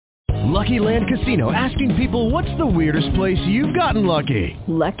Lucky Land Casino, asking people, what's the weirdest place you've gotten lucky?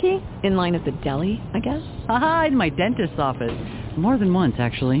 Lucky? In line at the deli, I guess? Aha, in my dentist's office. More than once,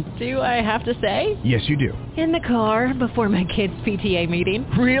 actually. Do I have to say? Yes, you do. In the car before my kids' PTA meeting.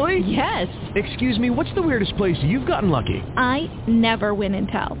 Really? Yes. Excuse me, what's the weirdest place you've gotten lucky? I never win and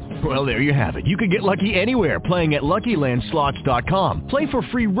tell. Well, there you have it. You can get lucky anywhere, playing at LuckyLandSlots.com. Play for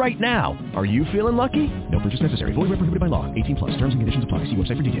free right now. Are you feeling lucky? No purchase necessary. Void where prohibited by law. 18 plus. Terms and conditions apply. See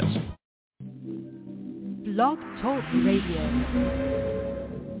website for details. Blog Talk Radio.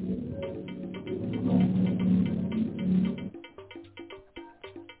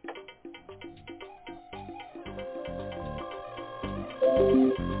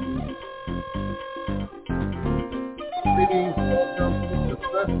 Greetings, welcome to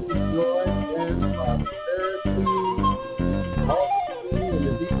Successful Joy and Prosperity. All the way in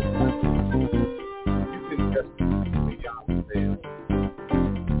the deepest country. You can just be beyond fail.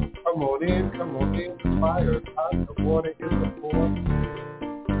 Come on in. The fire is hot, the water is the floor.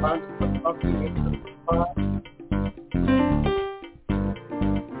 Time to put something into the pot.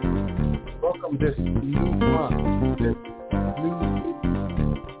 Welcome this new month, this new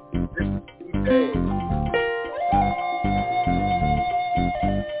day.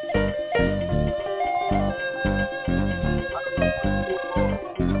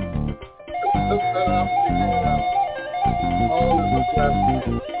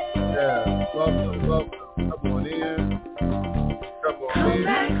 Yeah, welcome. Come on in. Come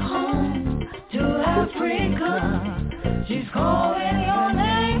back home to Africa. She's calling your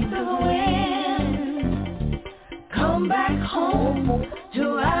name to the wind. Come back home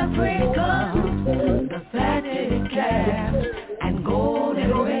to Africa. The fatted calf and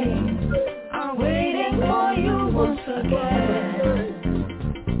golden rings are waiting for you once again.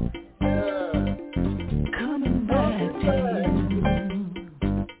 Coming back to you.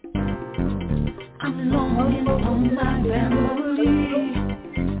 I'm longing for my family.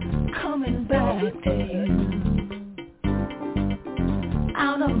 Coming back to you.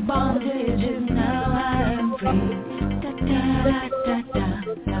 Out of bondage and now I'm free. Da da da da da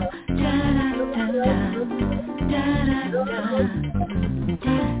da da da da da da.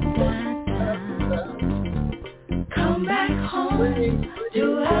 Come back home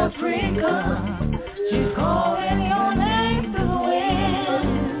to Africa. She's calling your name to the wind.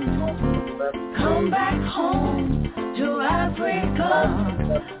 Come back home to Africa.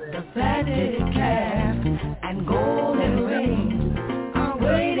 The fatted calf and golden rings are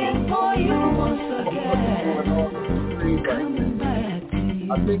waiting for you once again. Coming back to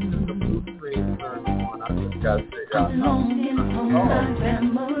you. I think it's the blue screen turned on. I just got to figure out. I'm longing for my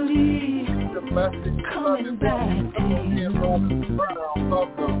family. Coming back to you.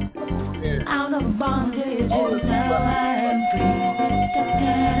 Welcome. Out of bondage and now I'm free. Da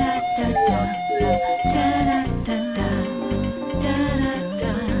da da da da da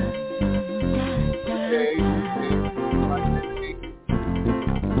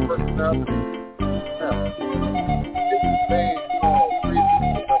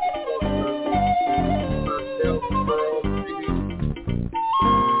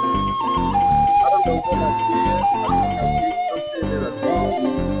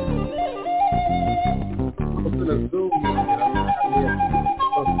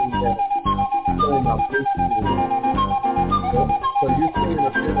So you're seeing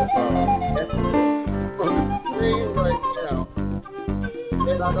a bit of emphasis on the screen right now,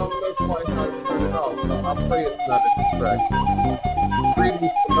 and I don't know quite how to turn it off, so I'll pray it's not a distraction.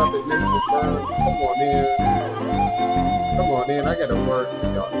 Greetings, beloved Mr. Burns. Come on in. I got a word for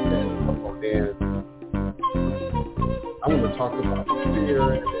y'all today. Come on in. I want to talk about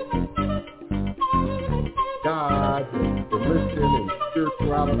spirit and God and religion and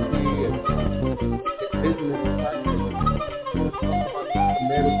spirituality and indigenous practice. I want to talk about the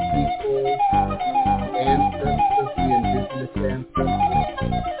Semitic people, ancestors, the indigenous ancestors.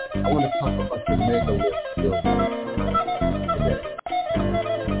 I want to talk about the megalith building today.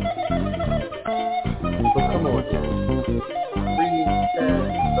 So come on in. Greetings, Chad.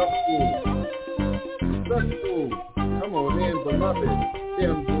 Successful. Come on in, beloved.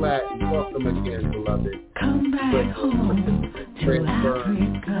 Jim Black, welcome again, beloved. Come back home to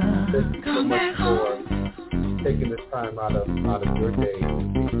Africa. Come back home. Taking this time out of your day to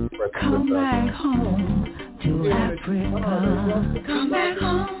be present Come with us. back home to Africa. Come back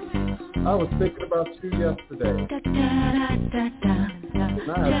home. I was thinking about you yesterday. Da da da da da.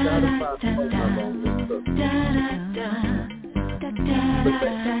 And I have satisfied my long list. But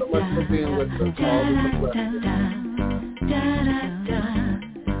thank you so much for being with us. All is a blessing.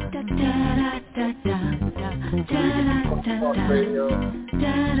 Talk Radio.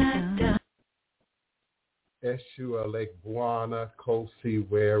 Eshu Lake Buana, Kosi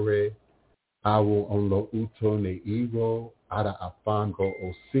Were, Awu Onlo Uto Ne Iwo, Ada Afango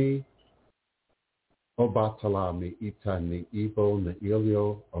Osi, Obatala Me Ita Ne Ibo Ne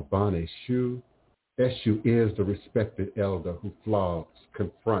Ilio, Obane Shu. Eshu is the respected elder who flogs,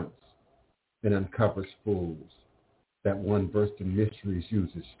 confronts, and uncovers fools. That one versed in mysteries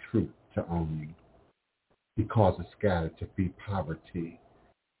uses truth to own you. He causes scatter to feed poverty.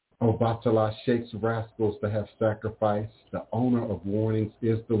 Obatala shakes rascals to have sacrifice. The owner of warnings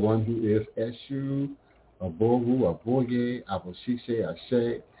is the one who is Eshu, Aboru, Aboye, Aboshishe,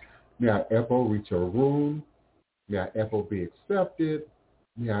 Ashe. May our ever reach a room. May our ever be accepted.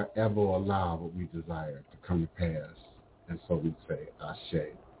 May our ever allow what we desire to come to pass. And so we say,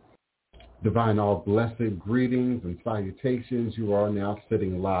 Ashe. Divine all blessed greetings and salutations. You are now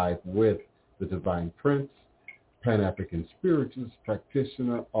sitting live with the Divine Prince, Pan-African spiritualist,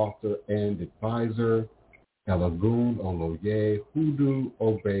 practitioner, author, and advisor, Elagun Oloye Hoodoo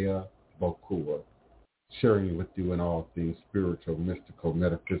Obeya Bokua, sharing with you in all things spiritual, mystical,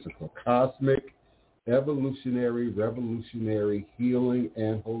 metaphysical, cosmic, evolutionary, revolutionary, healing,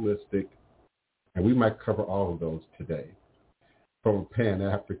 and holistic. And we might cover all of those today from a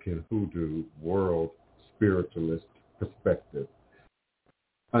Pan-African Hoodoo world spiritualist perspective.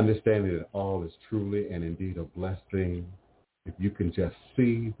 Understanding that all is truly and indeed a blessing if you can just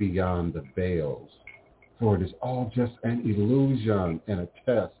see beyond the veils. For it is all just an illusion and a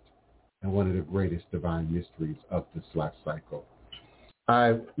test and one of the greatest divine mysteries of this life cycle.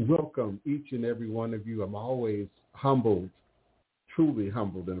 I welcome each and every one of you. I'm always humbled, truly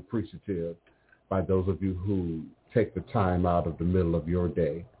humbled and appreciative by those of you who take the time out of the middle of your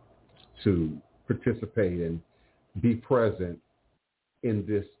day to participate and be present in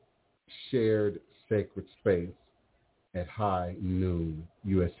this shared sacred space at high noon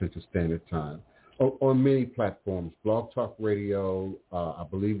U.S. Central Standard Time. On many platforms, Blog Talk Radio, I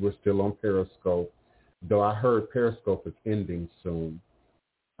believe we're still on Periscope, though I heard Periscope is ending soon.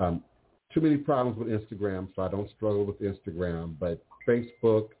 Too many problems with Instagram, so I don't struggle with Instagram, but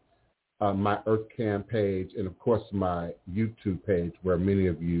Facebook, my EarthCam page, and of course my YouTube page where many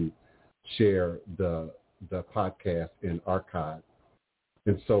of you share the podcast in archive.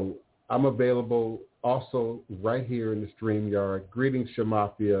 And so I'm available also right here in the StreamYard. Greetings,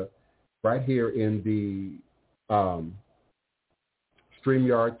 Shamafia, right here in the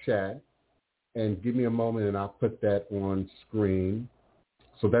StreamYard chat. And give me a moment and I'll put that on screen.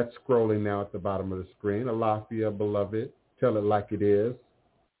 So that's scrolling now at the bottom of the screen. Alafia, beloved, tell it like it is.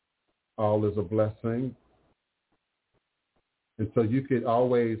 All is a blessing. And so you could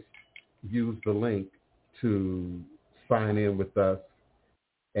always use the link to sign in with us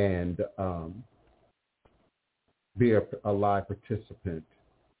and be a live participant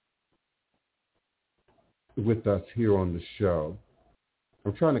with us here on the show.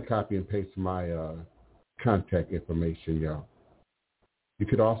 I'm trying to copy and paste my contact information, y'all. You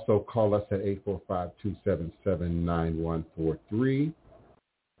could also call us at 845-277-9143,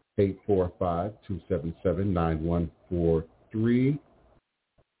 845-277-9143.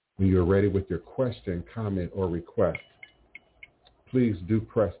 When you're ready with your question, comment, or request, please do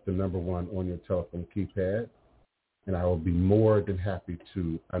press the number 1 on your telephone keypad, and I will be more than happy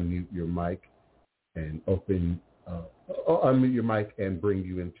to unmute your mic and unmute your mic and bring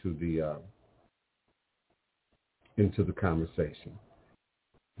you into the conversation.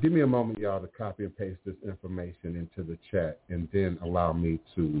 Give me a moment, y'all, to copy and paste this information into the chat, and then allow me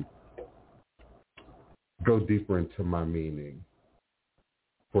to go deeper into my meaning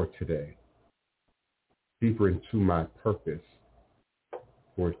for today, deeper into my purpose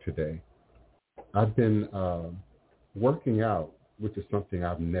for today. I've been working out, which is something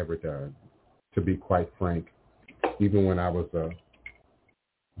I've never done, to be quite frank. Even when I was a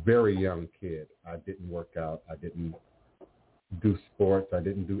very young kid, I didn't work out. I didn't do sports. I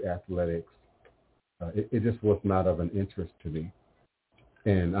didn't do athletics. It just was not of an interest to me.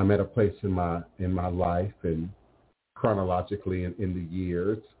 And I'm at a place in my life and chronologically in the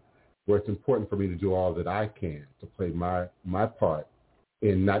years where it's important for me to do all that I can to play my part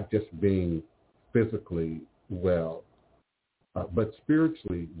in not just being physically well, but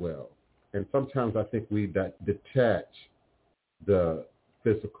spiritually well. And sometimes I think we detach the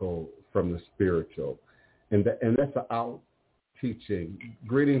physical from the spiritual. And that's an out teaching.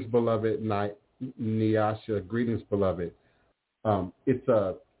 Greetings, beloved Nyasha. Greetings, beloved. It's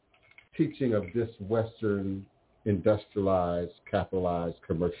a teaching of this Western industrialized, capitalized,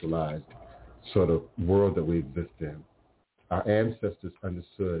 commercialized sort of world that we exist in. Our ancestors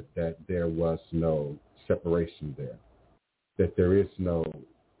understood that there was no separation there, that there is no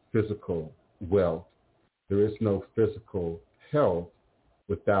physical wealth, there is no physical health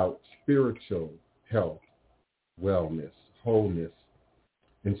without spiritual health, wellness, wholeness.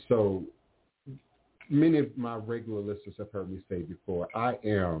 And so many of my regular listeners have heard me say before, I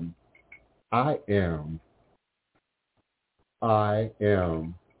am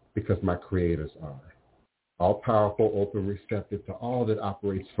because my creators are. All powerful, open, receptive to all that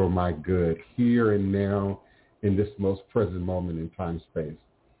operates for my good here and now in this most present moment in time space.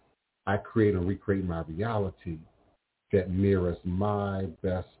 I create and recreate my reality that mirrors my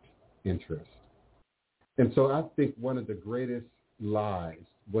best interest. And so I think one of the greatest lies,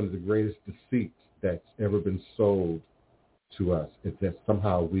 one of the greatest deceits that's ever been sold to us is that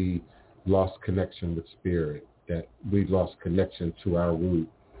somehow we lost connection with spirit, that we lost connection to our root,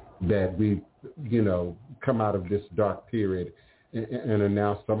 that we, come out of this dark period and are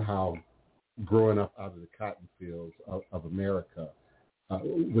now somehow growing up out of the cotton fields of America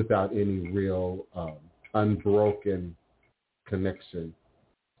without any real unbroken connection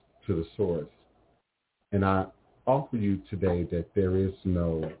to the source. And I offer you today that there is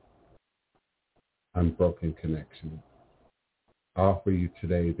no unbroken connection. I offer you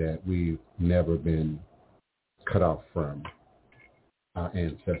today that we've never been cut off from our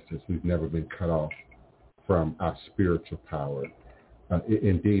ancestors. We've never been cut off from our spiritual power.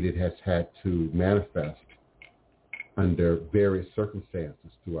 Indeed, it has had to manifest under various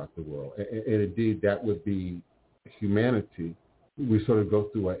circumstances throughout the world. And indeed, that would be humanity. We sort of go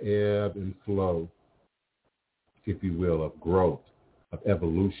through an ebb and flow, if you will, of growth, of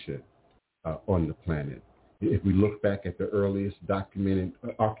evolution on the planet. If we look back at the earliest documented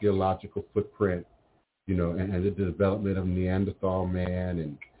archaeological footprint, and the development of Neanderthal man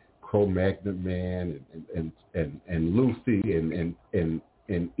and Cro-Magnon man and Lucy and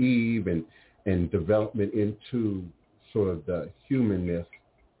Eve and development into sort of the humanness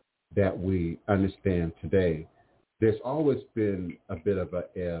that we understand today, there's always been a bit of an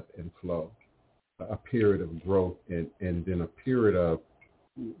ebb and flow, a period of growth and then a period of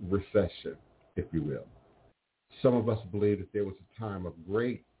recession, if you will. Some of us believe that there was a time of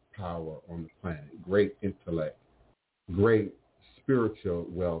great power on the planet, great intellect, great spiritual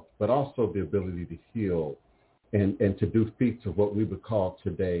wealth, but also the ability to heal and to do feats of what we would call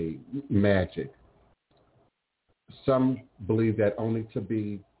today magic. Some believe that only to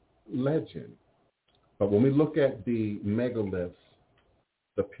be legend. But when we look at the megaliths,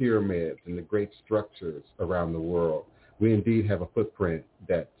 the pyramids, and the great structures around the world, we indeed have a footprint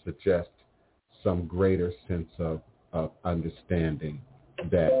that suggests some greater sense of understanding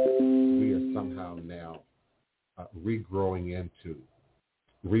that we are somehow now regrowing into,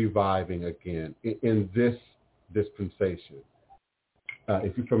 reviving again in this dispensation.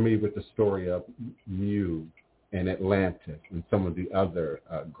 If you're familiar with the story of Mu and Atlantis and some of the other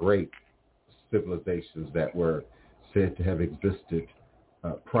great civilizations that were said to have existed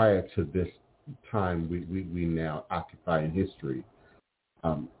prior to this time we now occupy in history,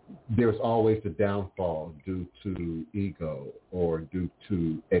 there's always a downfall due to ego or due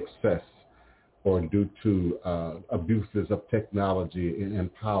to excess or due to abuses of technology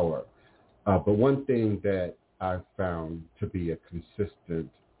and power. But one thing that I've found to be a consistent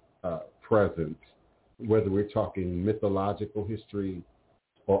presence, whether we're talking mythological history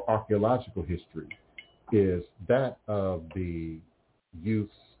or archaeological history, is that of the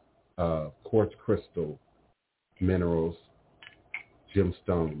use of quartz crystal minerals,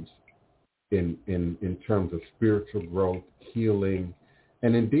 gemstones, in terms of spiritual growth, healing,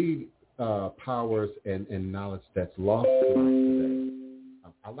 and indeed powers and knowledge that's lost to us today.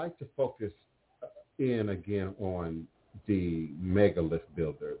 I like to focus in again on the megalith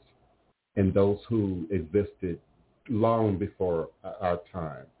builders and those who existed long before our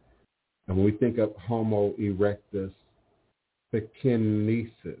time. And when we think of Homo erectus, the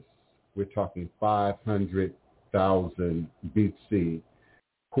kinesis, we're talking 500,000 BC.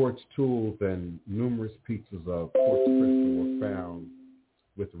 Quartz tools and numerous pieces of quartz crystal were found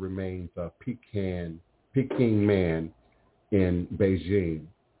with the remains of Peking man in Beijing.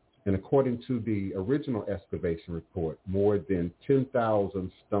 And according to the original excavation report, more than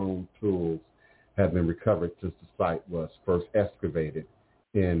 10,000 stone tools have been recovered since the site was first excavated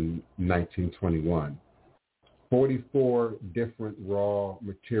in 1921. 44 different raw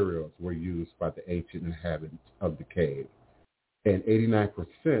materials were used by the ancient inhabitants of the cave. And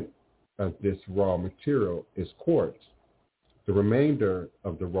 89% of this raw material is quartz. The remainder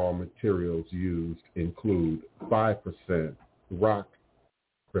of the raw materials used include 5% rock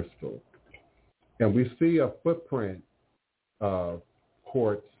crystal. And we see a footprint of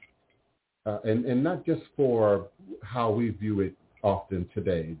quartz, and not just for how we view it often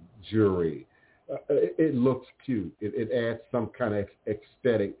today, jewelry, it looks cute. It adds some kind of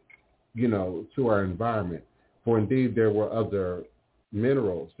aesthetic, to our environment. For indeed, there were other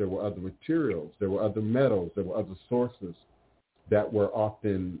minerals, there were other materials, there were other metals, there were other sources that were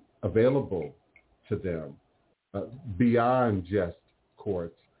often available to them beyond just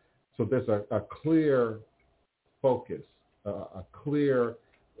quartz. So there's a clear focus, a clear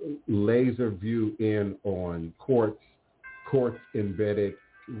laser view in on quartz embedded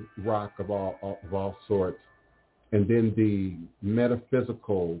rock of all sorts, and then the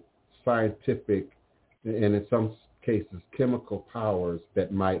metaphysical, scientific, and in some cases chemical powers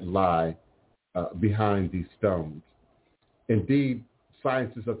that might lie behind these stones. Indeed,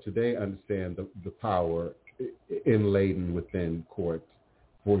 scientists of today understand the power inladen within quartz,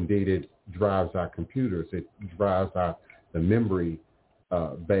 for indeed it drives our computers, it drives the memory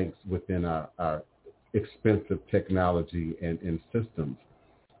banks within our expensive technology and systems.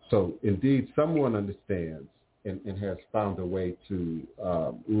 So indeed, someone understands and has found a way to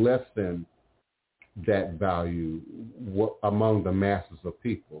lessen that value among the masses of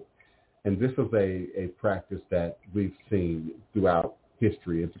people. And this is a practice that we've seen throughout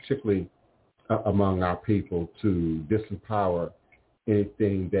history, and particularly among our people, to disempower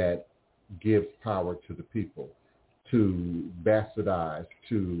anything that gives power to the people, to bastardize,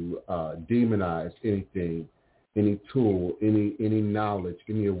 to demonize anything, any tool, any knowledge,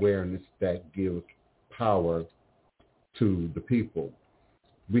 any awareness that gives power to the people.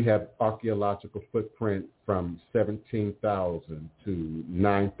 We have archaeological footprint from 17,000 to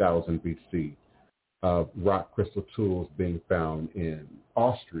 9,000 BC of rock crystal tools being found in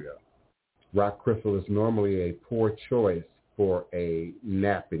Austria. Rock crystal is normally a poor choice for a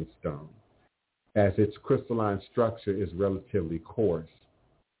napping stone, as its crystalline structure is relatively coarse.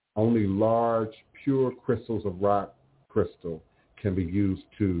 Only large, pure crystals of rock crystal can be used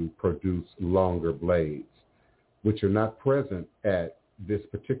to produce longer blades, which are not present at this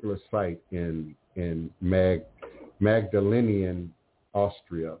particular site in Magdalenian,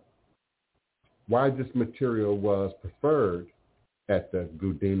 Austria. Why this material was preferred at the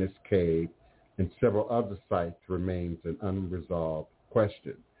Gudenus Cave and several other sites remains an unresolved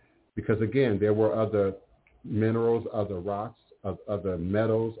question. Because again, there were other minerals, other rocks, other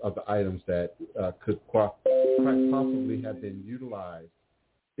metals, other items that could quite possibly have been utilized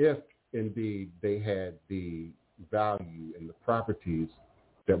if indeed they had the value and the properties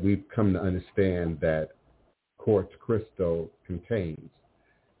that we've come to understand that quartz crystal contains.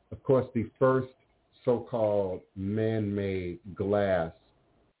 Of course, the first so-called man-made glass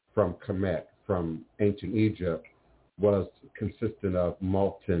from Kemet, from ancient Egypt, was consistent of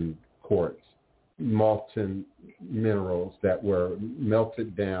molten quartz, molten minerals that were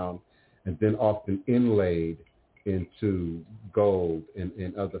melted down and then often inlaid into gold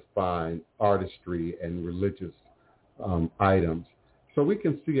and other fine artistry and religious items. So we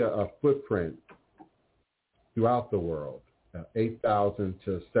can see a footprint throughout the world, 8,000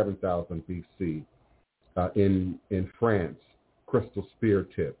 to 7,000 BC in France, crystal spear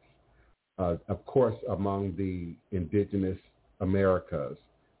tips. Of course, among the indigenous Americas,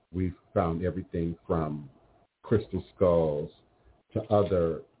 we've found everything from crystal skulls to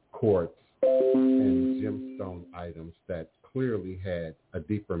other quartz and gemstone items that clearly had a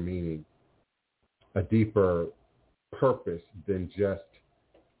deeper meaning, a deeper purpose than just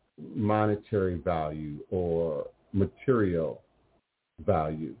monetary value or material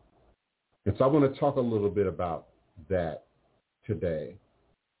value. And so I want to talk a little bit about that today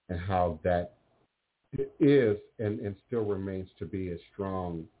and how that is and still remains to be a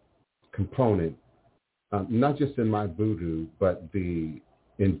strong component, not just in my voodoo, but the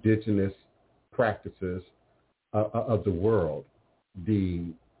indigenous practices of the world, the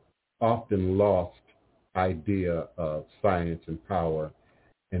often lost idea of science and power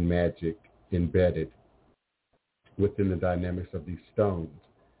and magic embedded within the dynamics of these stones.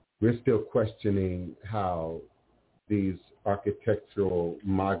 We're still questioning how these architectural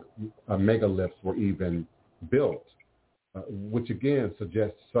megaliths were even built, which again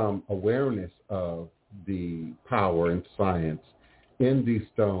suggests some awareness of the power and science in these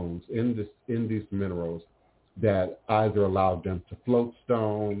stones, in these minerals, that either allowed them to float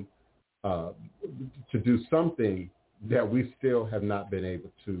stone, to do something that we still have not been able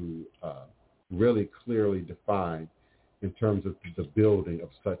to really clearly define in terms of the building of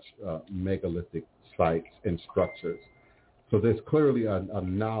such megalithic sites and structures. So there's clearly a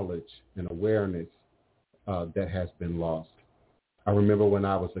knowledge and awareness that has been lost. I remember when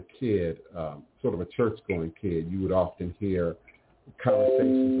I was a kid, sort of a church-going kid, you would often hear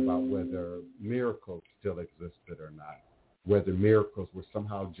conversations about whether miracles still existed or not, whether miracles were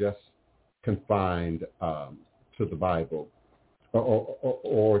somehow just confined to the Bible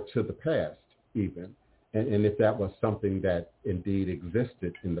or to the past even. And if that was something that indeed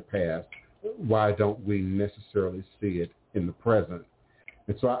existed in the past, why don't we necessarily see it in the present?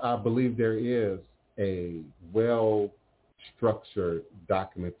 And so I believe there is a well-structured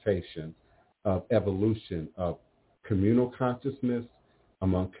documentation of evolution of communal consciousness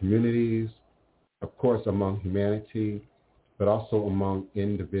among communities, of course among humanity, but also among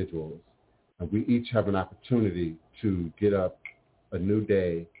individuals. And we each have an opportunity to get up a new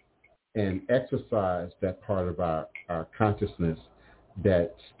day and exercise that part of our consciousness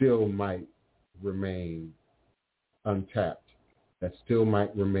that still might remain untapped, that still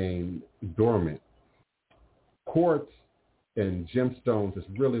might remain dormant. Quartz and gemstones is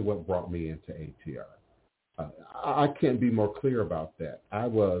really what brought me into ATR. I can't be more clear about that. I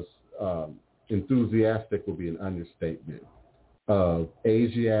was enthusiastic would be an understatement of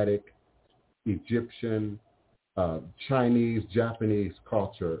Asiatic, Egyptian, Chinese, Japanese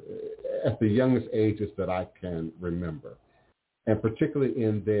culture at the youngest ages that I can remember, and particularly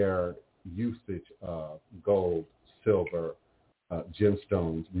in their usage of gold, silver,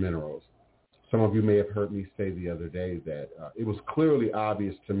 gemstones, minerals. Some of you may have heard me say the other day that it was clearly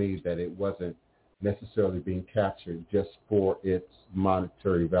obvious to me that it wasn't necessarily being captured just for its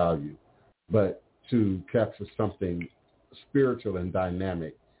monetary value, but to capture something spiritual and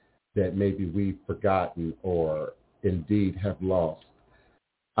dynamic that maybe we've forgotten or indeed have lost.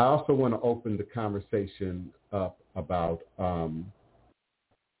 I also want to open the conversation up about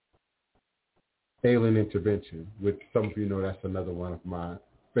alien intervention, which some of you know that's another one of my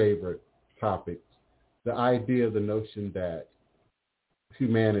favorite topics. The idea, the notion that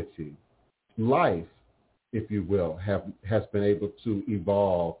humanity, life, if you will, has been able to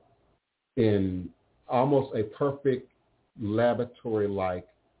evolve in almost a perfect laboratory-like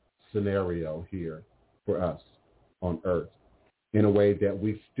scenario here for us on Earth in a way that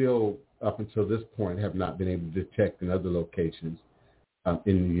we still, up until this point, have not been able to detect in other locations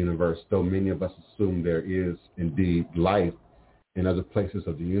in the universe, though many of us assume there is indeed life in other places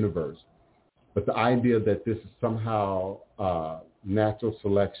of the universe. But the idea that this is somehow natural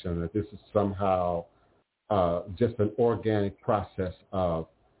selection, that this is somehow just an organic process of,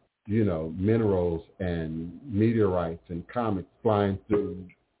 minerals and meteorites and comets flying through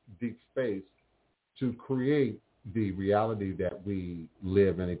deep space to create the reality that we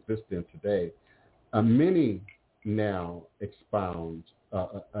live and exist in today. Many now expound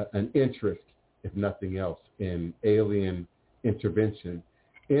an interest, if nothing else, in alien intervention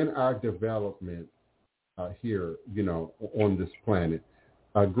in our development here, on this planet.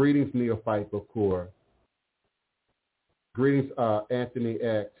 Greetings, Neophyte Bakur. Greetings, Anthony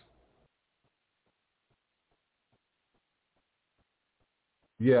X.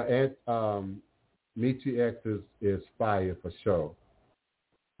 Yeah, and Michi X is fire for sure,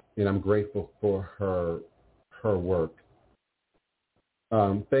 and I'm grateful for her work.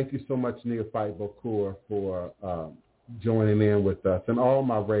 Thank you so much, Neophyte Bakur, for joining in with us, and all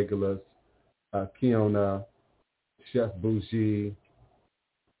my regulars, Kiona, Chef Bougie,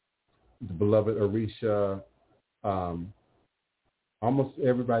 the beloved Arisha. Almost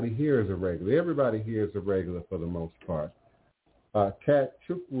everybody here is a regular. Everybody here is a regular for the most part. Kat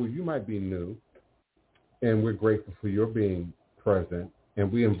Chukwu, you might be new, and we're grateful for your being present, and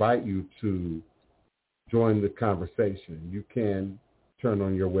we invite you to join the conversation. You can turn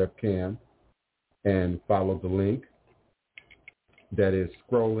on your webcam and follow the link that is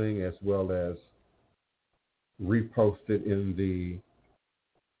scrolling as well as reposted in the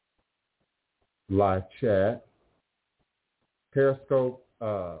live chat. Periscope,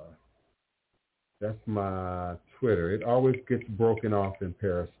 that's my Twitter. It always gets broken off in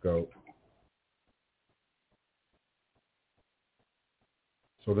Periscope.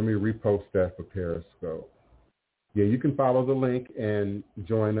 So let me repost that for Periscope. Yeah, you can follow the link and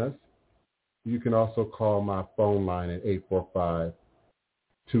join us. You can also call my phone line at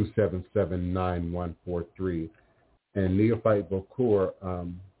 845-277-9143. And Neophyte Bakur,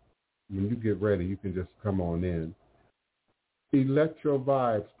 when you get ready, you can just come on in. Electro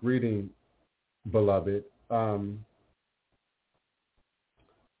Vibes, greeting, beloved. How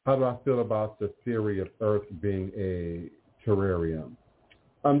do I feel about the theory of Earth being a terrarium?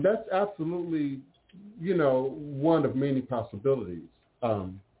 That's absolutely, one of many possibilities. I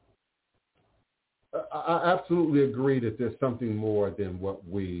absolutely agree that there's something more than what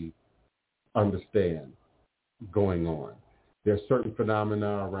we understand going on. There's certain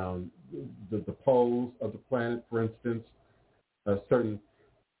phenomena around the poles of the planet, for instance, certain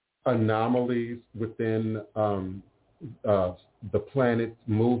anomalies within the planet's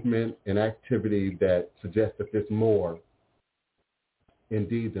movement and activity that suggests that there's more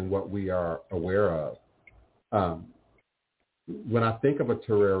indeed than what we are aware of. When I think of a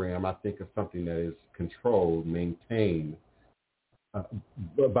terrarium, I think of something that is controlled, maintained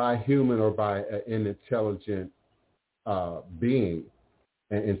by a human or by an intelligent being.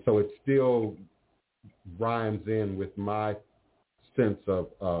 And so it still rhymes in with my sense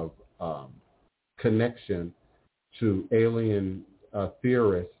of connection to alien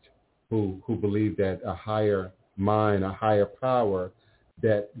theorists who believe that a higher mind, a higher power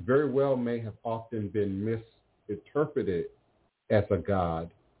that very well may have often been misinterpreted as a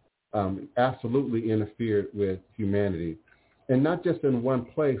god, absolutely interfered with humanity. And not just in one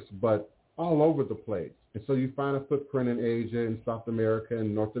place, but all over the place. And so you find a footprint in Asia, in South America,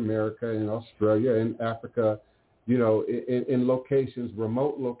 in North America, in Australia, in Africa, in locations,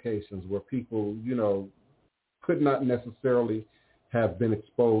 remote locations where people, could not necessarily have been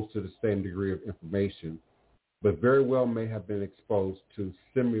exposed to the same degree of information, but very well may have been exposed to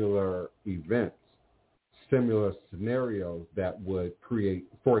similar events, similar scenarios that would create,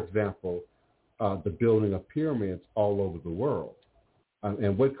 for example, the building of pyramids all over the world.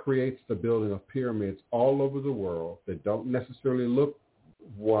 And what creates the building of pyramids all over the world that don't necessarily look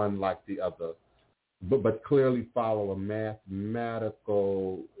one like the other, but clearly follow a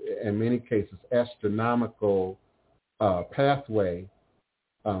mathematical, in many cases, astronomical pathway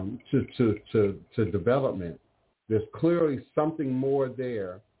to development. There's clearly something more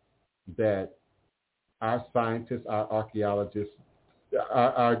there that our scientists, our archaeologists,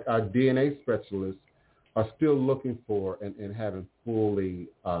 our DNA specialists are still looking for and haven't fully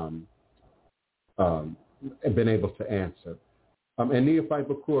been able to answer. And Neophyte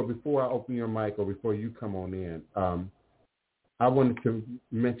Bakur, before I open your mic or before you come on in, I wanted to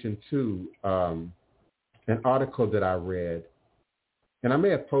mention too an article that I read, and I may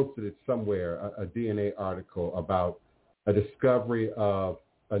have posted it somewhere, a DNA article about a discovery of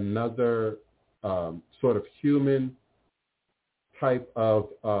another sort of human type of,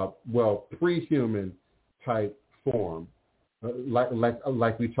 pre-human type form.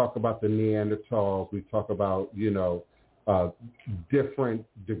 Like we talk about the Neanderthals, we talk about, different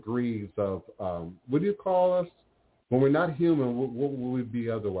degrees of, what do you call us? When we're not human, what will we be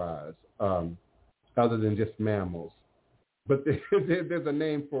otherwise, other than just mammals? But there's a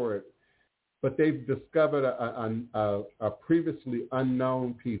name for it. But they've discovered a previously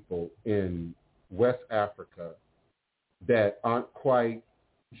unknown people in West Africa that aren't quite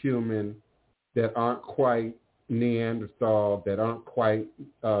human, that aren't quite Neanderthal, that aren't quite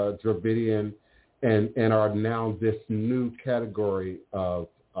Dravidian, and are now this new category of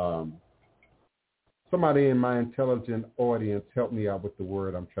somebody in my intelligent audience help me out with the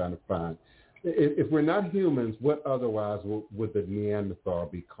word I'm trying to find. If we're not humans, what otherwise would the Neanderthal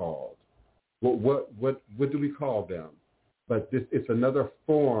be called? What do we call them? But it's another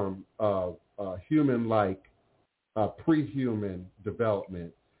form of human-like pre-human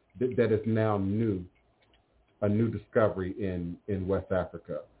development that is now new, a new discovery in West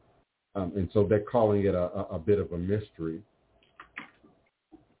Africa. And so they're calling it a bit of a mystery.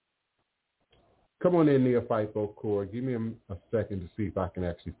 Come on in, Neophyte Bakur. Give me a second to see if I can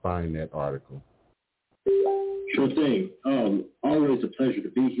actually find that article. Sure thing. Always a pleasure to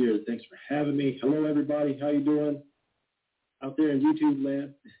be here. Thanks for having me. Hello, everybody. How you doing out there in YouTube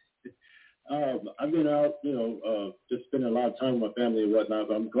land? I've been out, just spending a lot of time with my family and whatnot,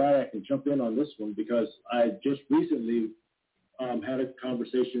 but I'm glad I can jump in on this one because I just recently had a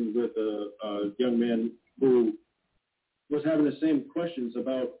conversation with a young man who was having the same questions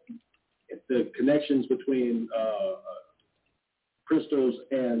about the connections between crystals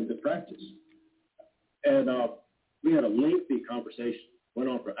and the practice. And we had a lengthy conversation, went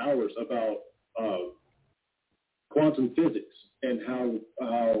on for hours, about quantum physics and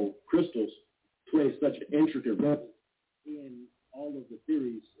how crystals play such an intricate role in all of the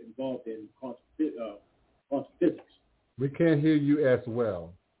theories involved in quantum physics. We can't hear you as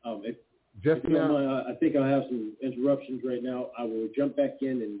well. Just now, I think I have some interruptions right now. I will jump back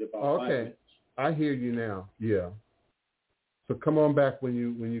in about 5 minutes. I hear you now. Yeah. So come on back when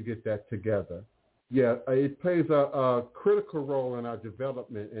you get that together. Yeah, it plays a critical role in our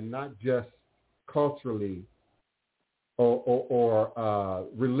development, and not just culturally or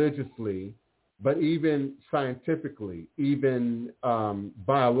religiously, but even scientifically, even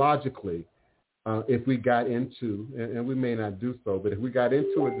biologically. If we got into, and we may not do so, but if we got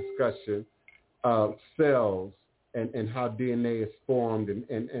into a discussion of cells and how DNA is formed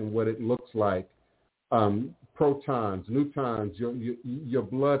and what it looks like, protons, neutrons, your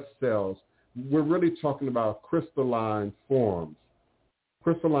blood cells, we're really talking about crystalline forms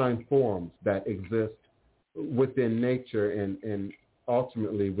that exist within nature and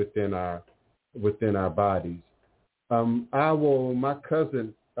ultimately within our bodies. My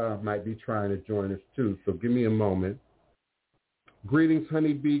cousin might be trying to join us too, so give me a moment. Greetings,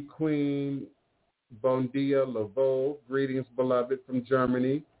 Honeybee Queen, Bon dia, Lavo. Greetings, beloved, from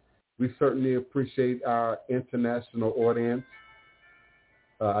Germany. We certainly appreciate our international audience.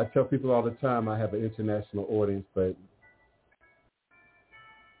 I tell people all the time I have an international audience, but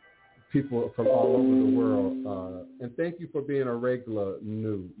people from all over the world. And thank you for being a regular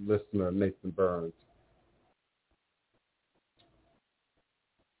new listener, Nathan Burns.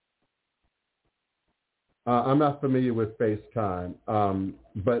 I'm not familiar with FaceTime,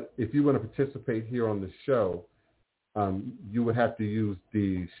 but if you want to participate here on the show, you would have to use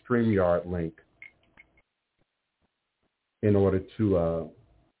the StreamYard link in order to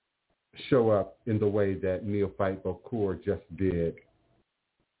show up in the way that Neophyte Bokur just did,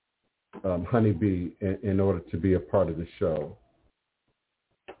 Honeybee, in order to be a part of the show.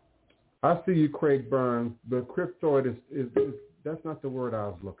 I see you, Craig Burns. The cryptoid is that's not the word I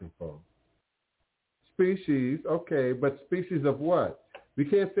was looking for. Species, okay, but species of what? We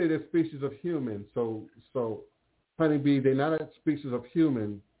can't say they're species of humans. So Honeybee, they're not a species of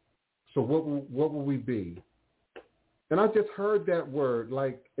human. So what will we be? And I just heard that word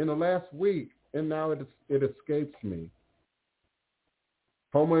like in the last week, and now it escapes me.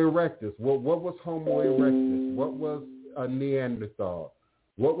 Homo erectus. What was Homo erectus? What was a Neanderthal?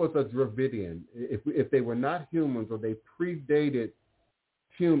 What was a Dravidian? If they were not humans or they predated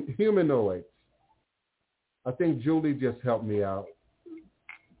humanoids. I think Julie just helped me out.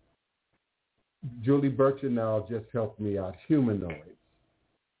 Julie Birchinell just helped me out. Humanoids.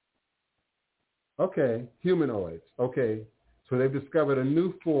 Okay, humanoids. Okay, so they've discovered a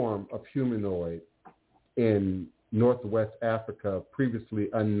new form of humanoid in Northwest Africa, previously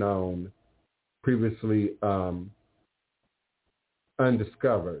unknown, previously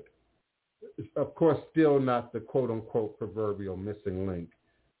undiscovered. Of course, still not the quote-unquote proverbial missing link,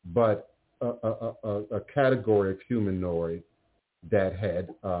 but a category of humanoid that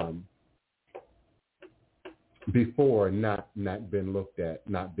had before not been looked at,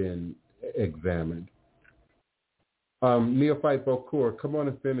 not been examined. Neophyte Bokur, come on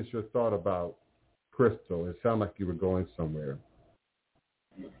and finish your thought about crystal. It sounded like you were going somewhere.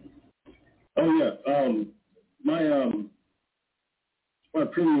 Oh yeah. My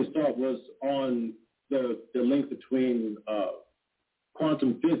previous thought was on the link between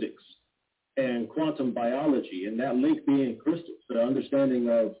quantum physics and quantum biology, and that link being crystals, the understanding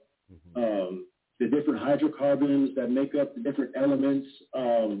of the different hydrocarbons that make up the different elements,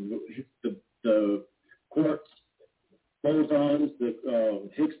 the quartz bosons, the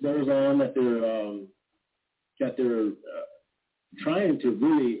Higgs boson that they're trying to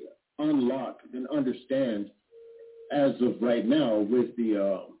really unlock and understand as of right now with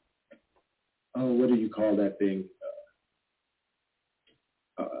the what do you call that thing?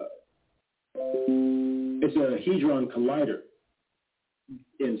 It's a Hadron Collider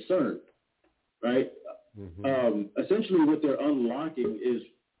in CERN, right? Mm-hmm. Essentially what they're unlocking is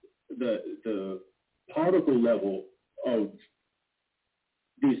the particle level of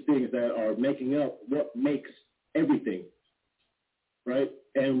these things that are making up what makes everything, right?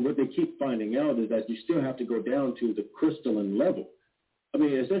 And what they keep finding out is that you still have to go down to the crystalline level. I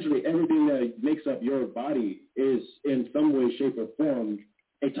mean, essentially everything that makes up your body is in some way, shape, or form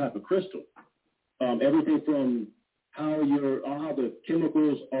a type of crystal. Everything from how the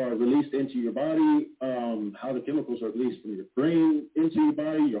chemicals are released into your body, how the chemicals are released from your brain into your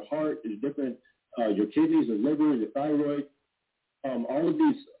body, your heart is different, your kidneys, your liver, your thyroid. All of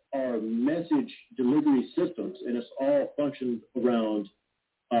these are message delivery systems, and it's all functioned around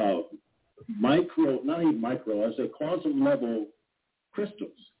not even micro, I say quantum level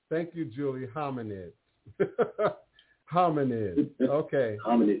crystals. Thank you, Julie. Hominids. Hominids. Okay.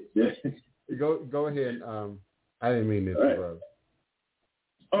 Hominids, yeah. Go ahead. I didn't mean this, bro.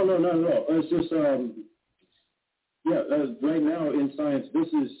 Oh, no, not at all. It's just, right now in science, this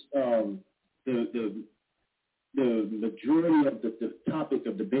is the majority of the topic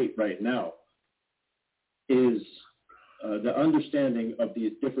of debate right now is the understanding of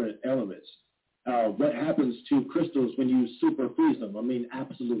these different elements. What happens to crystals when you super freeze them? I mean,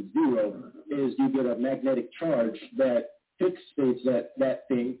 absolute zero is you get a magnetic charge that fixates that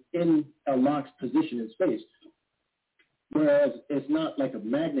thing in a locked position in space. Whereas it's not like a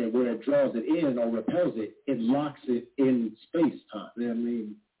magnet where it draws it in or repels it, it locks it in space-time. I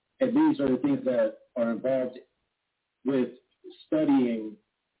mean, and these are the things that are involved with studying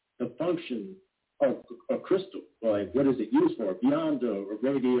the function of a crystal. Like, what is it used for? Beyond a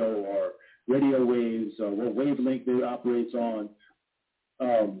radio or radio waves, what wavelength it operates on.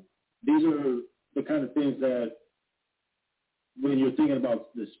 These are the kind of things that when you're thinking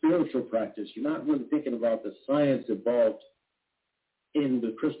about the spiritual practice, you're not really thinking about the science involved in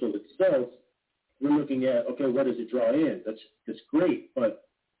the crystal itself. We're looking at, okay, what does it draw in? That's great, but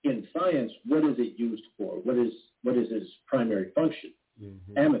in science, what is it used for? What is its primary function?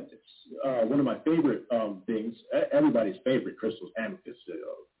 Mm-hmm. Amethyst. One of my favorite things, everybody's favorite crystal is amethyst.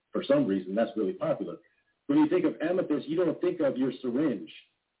 For some reason, that's really popular. When you think of amethyst, you don't think of your syringe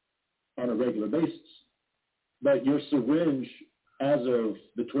on a regular basis. But your syringe, as of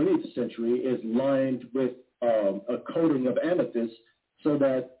the 20th century, is lined with a coating of amethyst so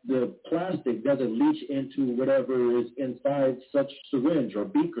that the plastic doesn't leach into whatever is inside such syringe or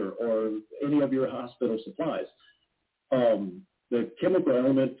beaker or any of your hospital supplies. The chemical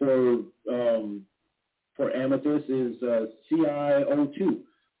element for amethyst is CiO2.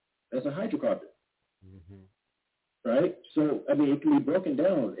 That's a hydrocarbon. Mm-hmm. Right? So, I mean, it can be broken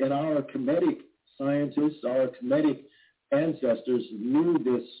down. And our Kemetic scientists, our Kemetic ancestors knew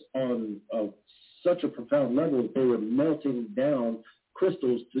this on such a profound level that they were melting down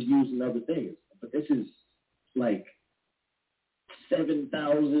crystals to use in other things. But this is like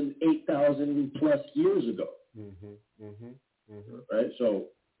 7,000, 8,000 plus years ago. Mm-hmm. Mm-hmm. Mm-hmm. Right? So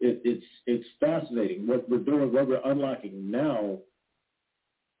it's fascinating. What we're doing, what we're unlocking now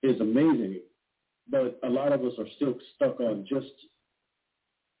is amazing. But a lot of us are still stuck on just,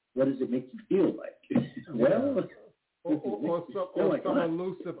 what does it make you feel like? Well, or some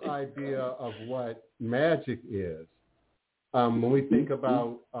elusive idea of what magic is. When we think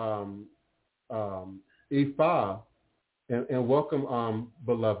about Ifa, and welcome,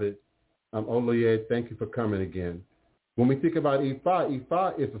 beloved Oloye, thank you for coming again. When we think about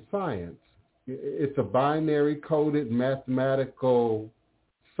Ifa is a science. It's a binary coded mathematical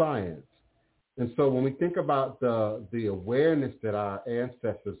science. And so when we think about the awareness that our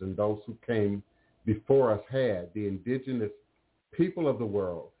ancestors and those who came before us had, the indigenous people of the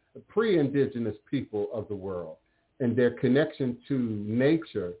world, the pre-indigenous people of the world, and their connection to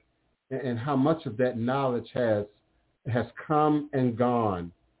nature, and how much of that knowledge has come and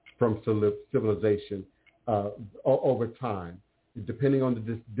gone from civilization over time, depending on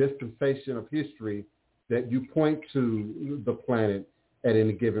the dispensation of history that you point to the planet at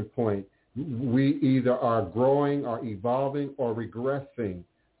any given point. We either are growing or evolving or regressing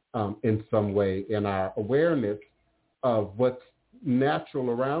in some way in our awareness of what's natural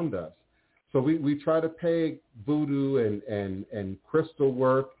around us. So we try to peg voodoo and crystal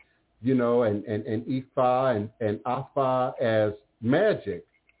work, and Ifa and Afa as magic.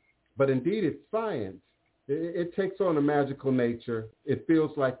 But indeed, it's science. It takes on a magical nature. It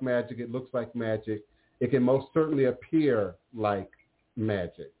feels like magic. It looks like magic. It can most certainly appear like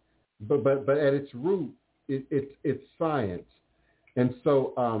magic. But at its root, it's science. And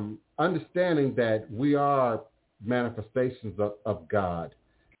so understanding that we are manifestations of God,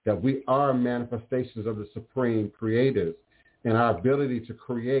 that we are manifestations of the supreme creators, and our ability to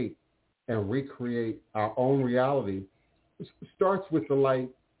create and recreate our own reality starts with the light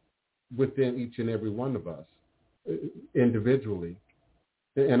within each and every one of us individually.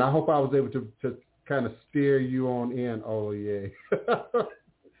 And I hope I was able to kind of steer you on in, Oloye.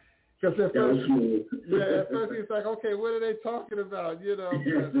 Because at first it's like, okay, what are they talking about?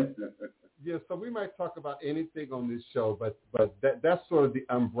 Yeah, so we might talk about anything on this show, but that's sort of the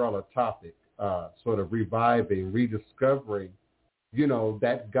umbrella topic, sort of reviving, rediscovering,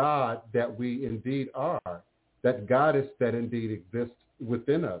 that God that we indeed are, that goddess that indeed exists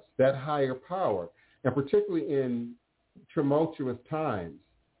within us, that higher power, and particularly in tumultuous times,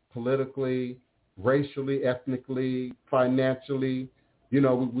 politically, racially, ethnically, financially.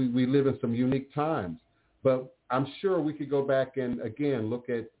 We live in some unique times, but I'm sure we could go back and, again, look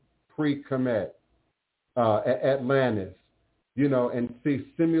at pre-Kemet, Atlantis, and see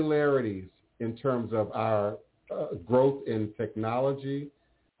similarities in terms of our growth in technology,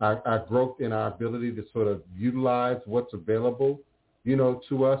 our growth in our ability to sort of utilize what's available,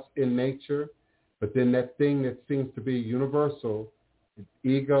 to us in nature. But then that thing that seems to be universal,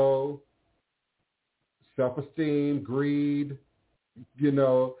 ego, self-esteem, greed,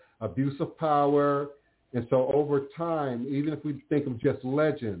 abuse of power. And so over time, even if we think of just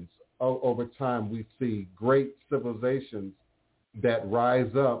legends, over time we see great civilizations that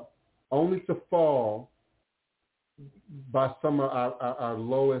rise up only to fall by some of our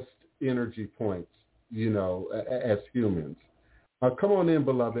lowest energy points, as humans. Come on in,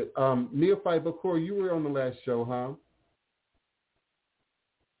 beloved. Neophyte Bakur, you were on the last show, huh?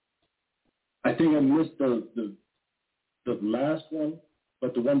 I think I missed the last one,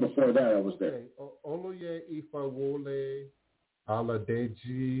 but the one before that I was there. Oloye Ifawole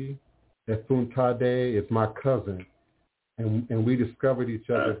Aladeji Efuntade is my cousin, and we discovered each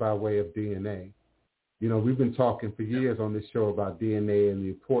other by way of DNA. You know, we've been talking for years on this show about DNA and the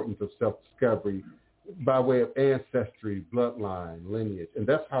importance of self-discovery by way of ancestry, bloodline, lineage, and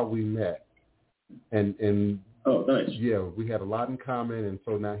that's how we met. And oh, nice. Yeah, we had a lot in common, and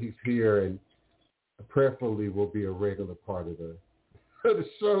so now he's here, and prayerfully will be a regular part of the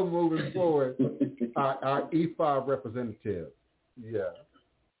show moving forward. Our E5 representative. Yeah.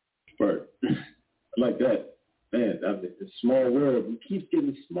 Right. I like that. Man, it's a small world. It keeps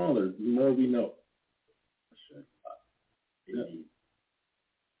getting smaller the more we know. Yeah.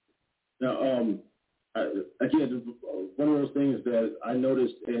 Now, again, one of those things that I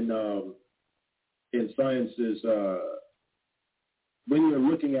noticed in science is when you're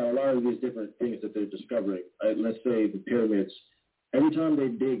looking at a lot of these different things that they're discovering, let's say the pyramids, every time they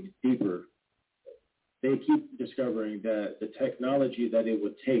dig deeper, they keep discovering that the technology that it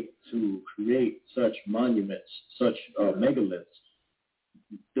would take to create such monuments, such megaliths,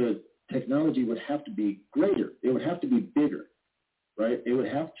 the technology would have to be greater. It would have to be bigger, right? It would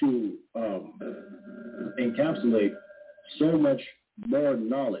have to encapsulate so much more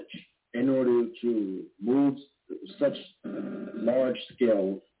knowledge in order to move such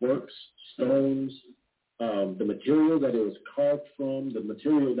large-scale works, stones, the material that it was carved from, the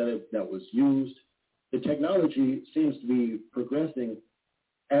material that was used. The technology seems to be progressing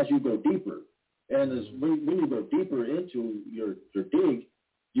as you go deeper. And as when you go deeper into your dig,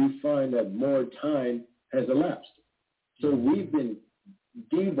 you find that more time has elapsed. So we've been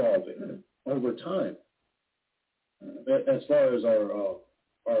devolving over time as far as our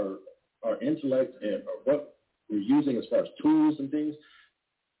intellect and what we're using as far as tools and things.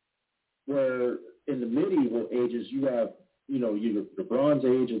 Where in the medieval ages you have, the Bronze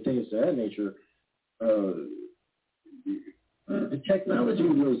Age and things of that nature. The technology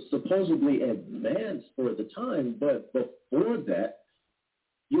was supposedly advanced for the time, but before that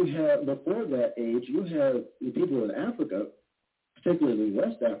age, you have the people in Africa, particularly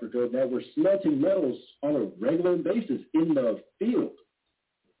West Africa, that were smelting metals on a regular basis in the field.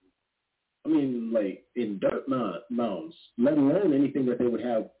 I mean, like in dirt mounds, let alone anything that they would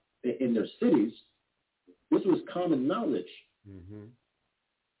have in their cities. This was common knowledge. Mm-hmm.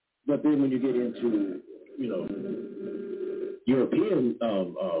 But then when you get into, European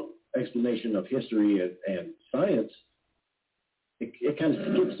explanation of history and science, it kind of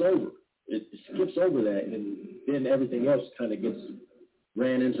skips over. It skips over that, and then everything else kind of gets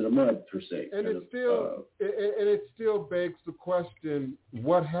ran into the mud, per se. And it still begs the question: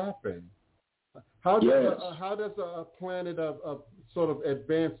 what happened? How does a planet of sort of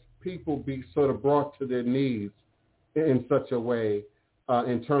advanced people be sort of brought to their knees in such a way?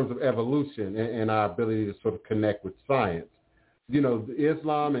 In terms of evolution and our ability to sort of connect with science.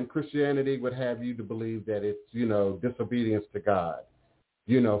 Islam and Christianity would have you to believe that it's, disobedience to God,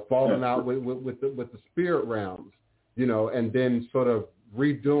 falling out with the spirit realms, and then sort of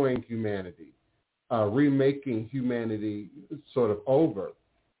redoing humanity, remaking humanity sort of over.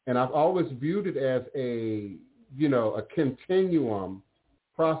 And I've always viewed it as a continuum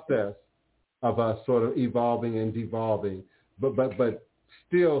process of us sort of evolving and devolving, but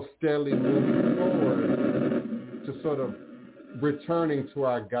still steadily moving forward to sort of returning to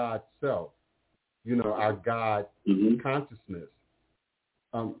our God self, our God consciousness.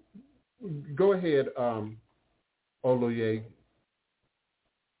 Go ahead, Oloye.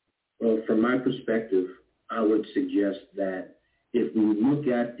 Well, from my perspective, I would suggest that if we look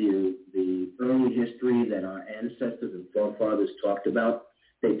at the early history that our ancestors and forefathers talked about,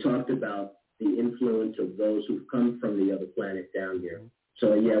 they talked about the influence of those who've come from the other planet down here.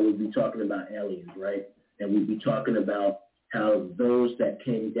 So, we'd be talking about aliens, right? And we'd be talking about how those that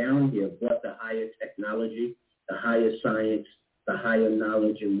came down here brought the higher technology, the higher science, the higher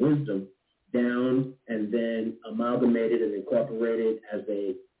knowledge and wisdom down and then amalgamated and incorporated as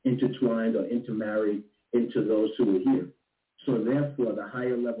they intertwined or intermarried into those who were here. So, therefore, the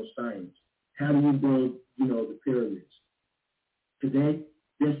higher level science, how do you build, the pyramids? Today,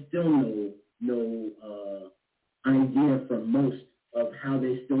 there's still no idea from most of how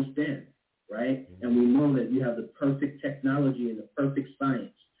they still stand, right? And we know that you have the perfect technology and the perfect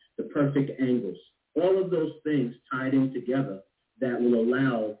science, the perfect angles, all of those things tied in together that will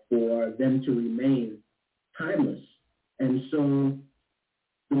allow for them to remain timeless. And so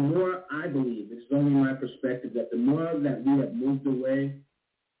the more I believe, it's only my perspective, that the more that we have moved away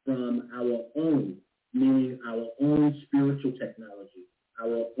from our own, meaning our own spiritual technology,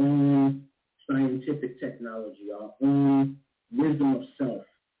 our own scientific technology, our own wisdom of self,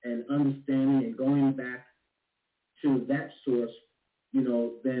 and understanding and going back to that source,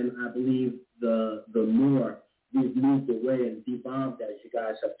 then I believe the more we've moved away and devolved, as you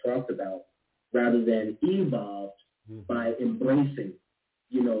guys have talked about, rather than evolved by embracing,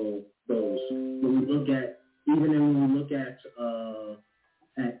 those. When we look at, when we look at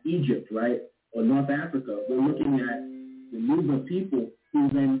Egypt, right, or North Africa, we're looking at the Nuba people who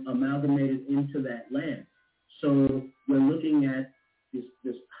then amalgamated into that land. So we're looking at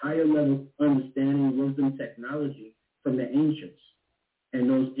this higher level understanding, wisdom, technology from the ancients. And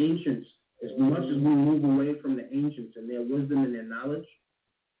those ancients, as much as we move away from the ancients and their wisdom and their knowledge,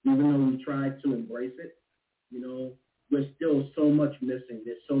 even though we try to embrace it, we're still so much missing.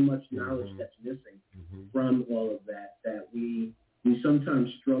 There's so much knowledge that's missing from all of that we sometimes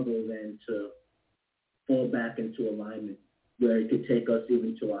struggle then to fall back into alignment where it could take us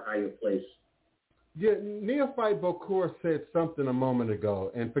even to a higher place. Yeah, Neophyte Bokur said something a moment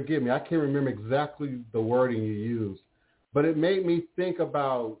ago, and forgive me, I can't remember exactly the wording you used, but it made me think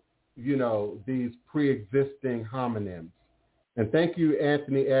about, these pre-existing homonyms. And thank you,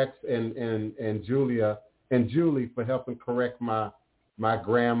 Anthony X and Julia and Julie, for helping correct my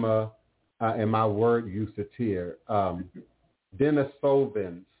grammar and my word usage here.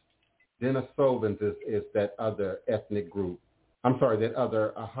 Denisovans is that other ethnic group. I'm sorry, that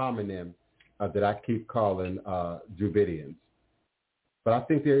other homonym that I keep calling Dravidians. But I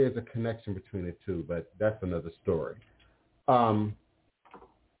think there is a connection between the two, but that's another story.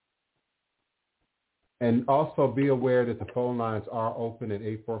 And also be aware that the phone lines are open at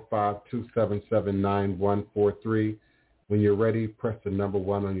 845-277-9143. When you're ready, press the number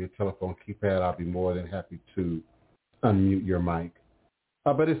 1 on your telephone keypad. I'll be more than happy to unmute your mic.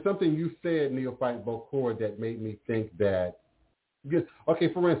 But it's something you said, Neophyte Bokur, that made me think that,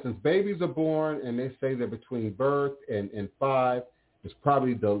 okay, for instance, babies are born and they say that between birth and 5 is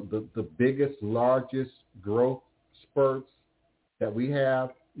probably the biggest, largest growth spurts that we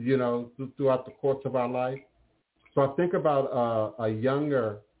have, throughout the course of our life. So I think about a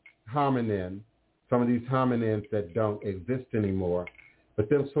younger hominin, some of these hominins that don't exist anymore, but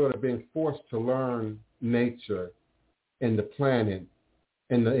them sort of being forced to learn nature and the planet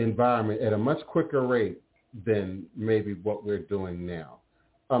and the environment at a much quicker rate than maybe what we're doing now.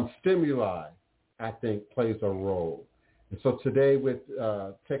 Stimuli, I think, plays a role. And so today with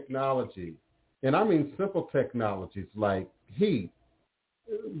technology, and I mean simple technologies like heat,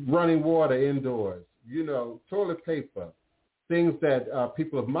 running water indoors, toilet paper, things that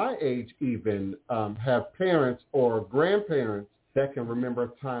people of my age even have parents or grandparents that can remember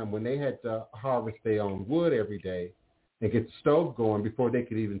a time when they had to harvest their own wood every day and get the stove going before they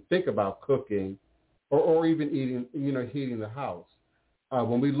could even think about cooking or even eating, heating the house.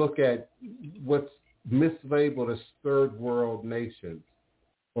 When we look at what's mislabeled as third world nations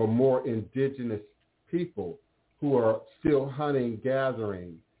or more indigenous people who are still hunting,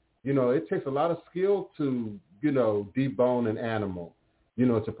 gathering, it takes a lot of skill to, debone an animal,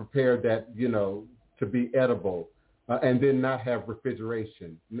 to prepare that, to be edible, and then not have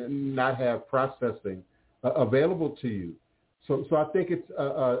refrigeration, not have processing available to you. So I think it's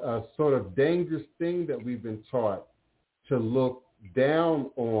a sort of dangerous thing that we've been taught to look down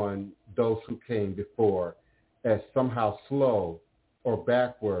on those who came before as somehow slow or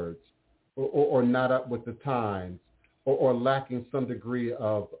backwards or not up with the times or lacking some degree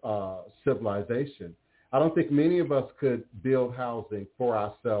of civilization. I don't think many of us could build housing for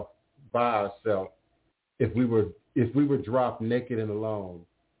ourselves, by ourselves, if we were dropped naked and alone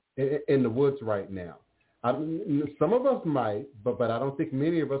in the woods right now. Some of us might, but I don't think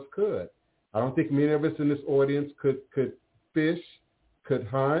many of us could. I don't think many of us in this audience could fish, could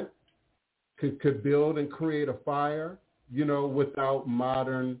hunt, could build and create a fire, without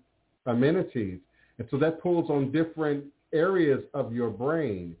modern amenities. And so that pulls on different areas of your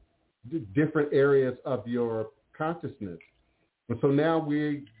brain, different areas of your consciousness. And so now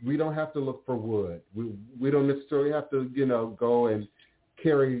we don't have to look for wood. We don't necessarily have to, go and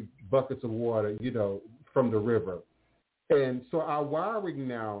carry buckets of water, from the river. And so our wiring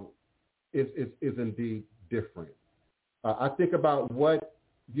now is indeed different. I think about what,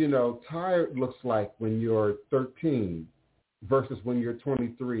 tired looks like when you're 13 versus when you're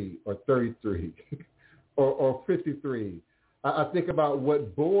 23 or 33 or 53. I think about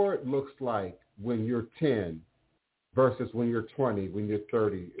what bored looks like when you're 10 versus when you're 20, when you're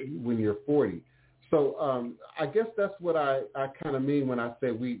 30, when you're 40. So I guess that's what I kind of mean when I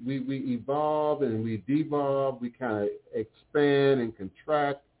say we evolve and we devolve, we kind of expand and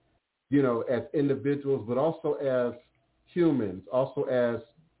contract, as individuals, but also as humans, also as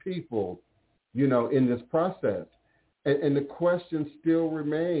people, in this process. And the question still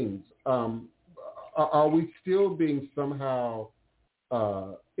remains, are we still being somehow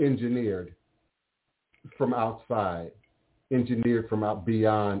engineered from outside, engineered from out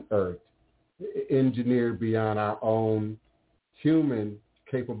beyond Earth, engineered beyond our own human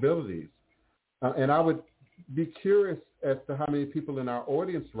capabilities? And I would be curious as to how many people in our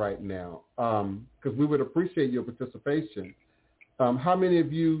audience right now, because we would appreciate your participation. How many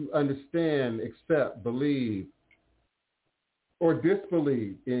of you understand, accept, believe, or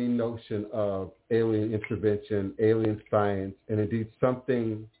disbelieve any notion of alien intervention, alien science, and indeed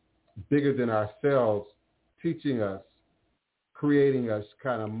something bigger than ourselves teaching us, creating us,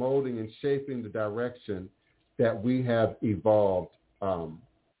 kind of molding and shaping the direction that we have evolved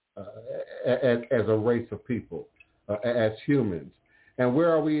as a race of people, as humans? And where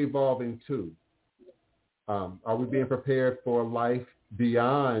are we evolving to? Are we being prepared for life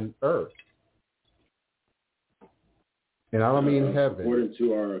beyond Earth? And I don't mean heaven. According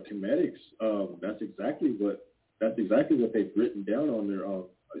to our comedics, that's exactly what they've written down on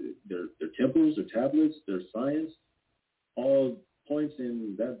their temples, their tablets, their science, all points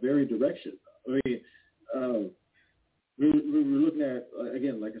in that very direction. I mean, we're looking at,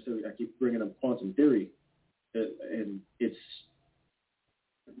 again, like I said, I keep bringing up quantum theory, and it's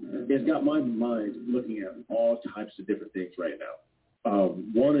got my mind looking at all types of different things right now.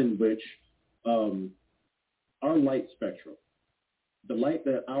 One in which our light spectrum, the light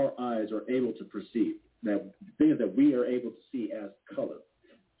that our eyes are able to perceive, that things that we are able to see as color,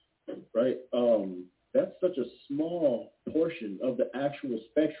 right? That's such a small portion of the actual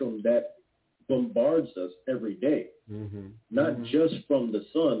spectrum that bombards us every day. Not just from the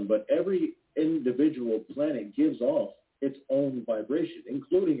sun, but every individual planet gives off its own vibration,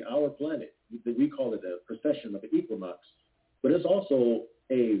 including our planet. We call it a precession of the equinox, but it's also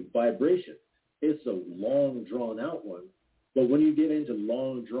a vibration. It's a long, drawn-out one. But when you get into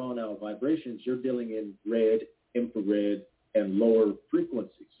long, drawn-out vibrations, you're dealing in red, infrared, and lower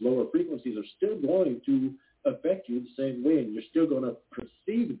frequencies. Lower frequencies are still going to affect you the same way, and you're still going to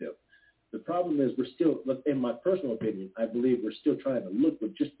perceive them. The problem is we're still, in my personal opinion, I believe we're still trying to look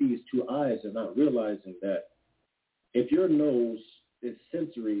with just these two eyes and not realizing that if your nose is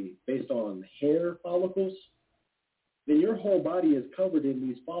sensory based on hair follicles, then your whole body is covered in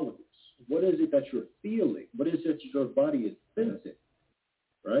these follicles. What is it that you're feeling? What is it your body is sensing,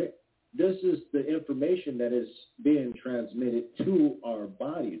 right? This is the information that is being transmitted to our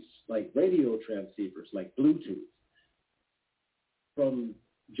bodies, like radio transceivers, like Bluetooth. From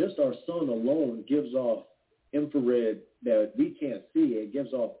just our sun alone gives off infrared that we can't see. It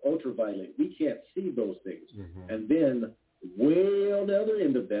gives off ultraviolet. We can't see those things. And then way on the other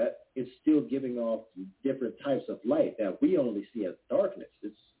end of that, it's still giving off different types of light that we only see as darkness.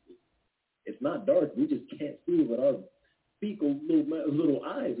 It's not dark. We just can't see with our feeble little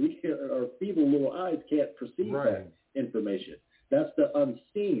eyes. Our feeble little eyes can't perceive that information. That's the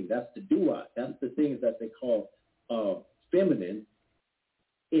unseen. That's the duat. That's the things that they call feminine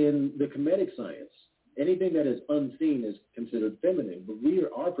in the comedic science. Anything that is unseen is considered feminine, but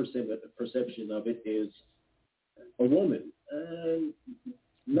our perception of it is a woman.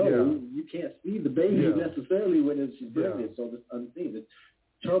 You can't see the baby necessarily when it's pregnant, so it's unseen. It's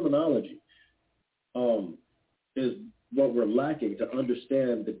terminology is what we're lacking to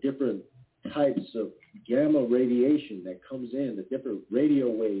understand the different types of gamma radiation that comes in, the different radio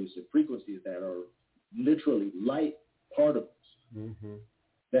waves and frequencies that are literally light particles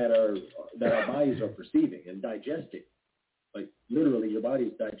that our bodies are perceiving and digesting. Like literally your body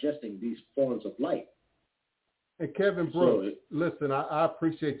is digesting these forms of light. And Kevin Brooks, listen, I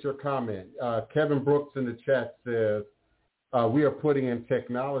appreciate your comment. Kevin Brooks in the chat says, we are putting in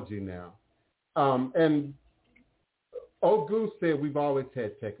technology now. And Old Goose said we've always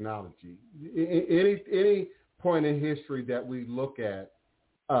had technology. Any point in history that we look at,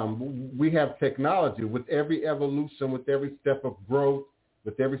 we have technology. With every evolution, with every step of growth,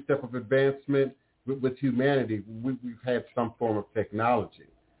 with every step of advancement, with humanity, we've had some form of technology.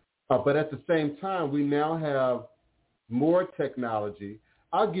 But at the same time, we now have more technology.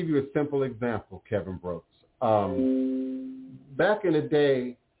 I'll give you a simple example, Kevin Brooks. Back in the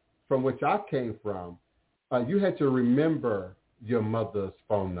day from which I came from, you had to remember your mother's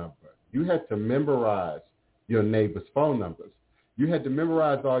phone number. You had to memorize your neighbor's phone numbers. You had to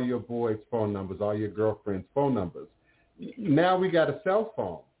memorize all your boys' phone numbers, all your girlfriends' phone numbers. Now we got a cell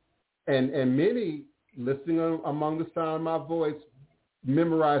phone. And many listening among the sound of my voice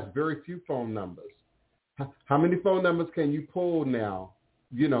memorize very few phone numbers. How many phone numbers can you pull now,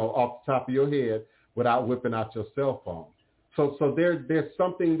 off the top of your head without whipping out your cell phone? So there's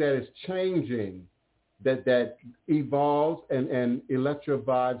something that is changing that evolves and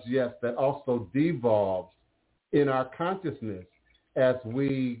electrovives, yes, that also devolves in our consciousness as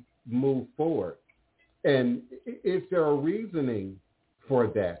we move forward. And is there a reasoning for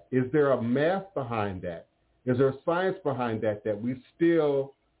that? Is there a math behind that? Is there a science behind that we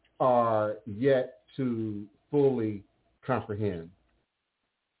still are yet to fully comprehend?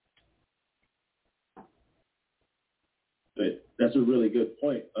 That's a really good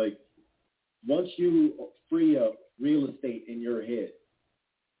point. Like, once you free up real estate in your head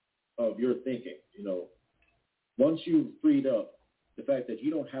of your thinking, once you've freed up the fact that you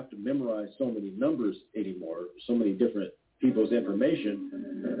don't have to memorize so many numbers anymore, so many different people's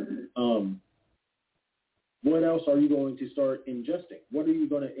information, what else are you going to start ingesting? What are you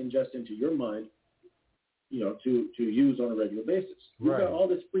going to ingest into your mind, to use on a regular basis? We've got all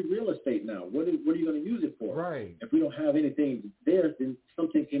this free real estate now. What are you going to use it for? Right. If we don't have anything there, then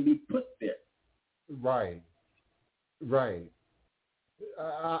something can be put there. Right.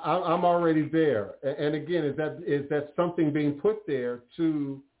 I'm already there. And again, is that something being put there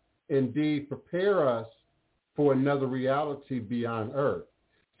to indeed prepare us for another reality beyond earth?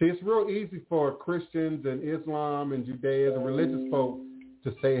 See, it's real easy for Christians and Islam and Judaism, religious folk,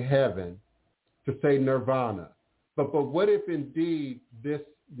 to say heaven, to say nirvana. But what if indeed this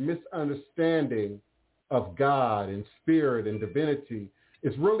misunderstanding of God and spirit and divinity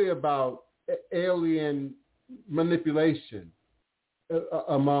is really about alien manipulation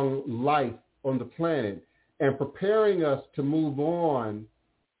among life on the planet and preparing us to move on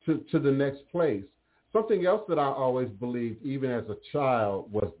to the next place? Something else that I always believed, even as a child,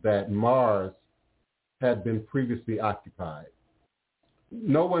 was that Mars had been previously occupied.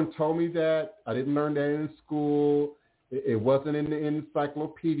 No one told me that. I didn't learn that in school. It wasn't in the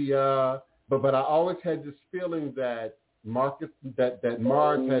encyclopedia. But I always had this feeling that Mars had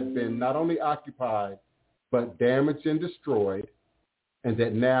been not only occupied, but damaged and destroyed, and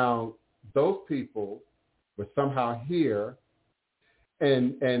that now those people were somehow here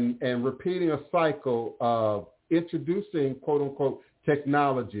and repeating a cycle of introducing, quote unquote,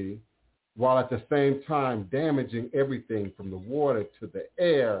 technology, while at the same time damaging everything from the water to the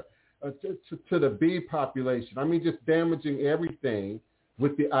air to the bee population. I mean, just damaging everything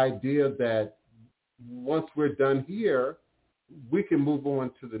with the idea that once we're done here, we can move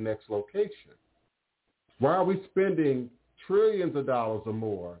on to the next location. Why are we spending trillions of dollars or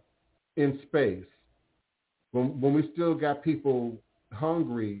more in space when we still got people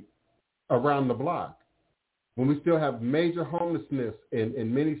hungry around the block, when we still have major homelessness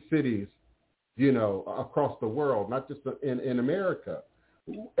in many cities, across the world, not just in America?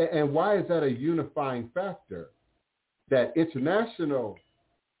 And why is that a unifying factor? That international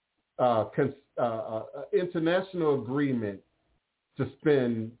agreement to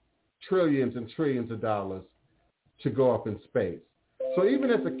spend trillions and trillions of dollars to go up in space. So even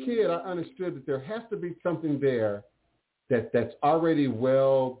as a kid, I understood that there has to be something there that's already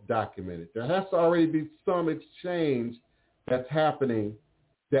well documented. There has to already be some exchange that's happening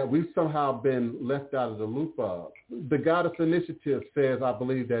that we've somehow been left out of the loop of. The Goddess Initiative says, I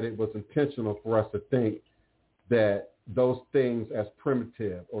believe, that it was intentional for us to think that those things as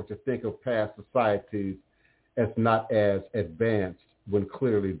primitive, or to think of past societies as not as advanced, when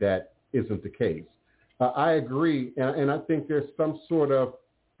clearly that isn't the case. I agree, and I think there's some sort of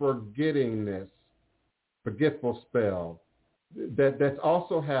forgetful spell that's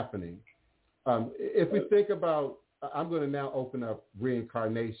also happening. If we think about, I'm going to now open up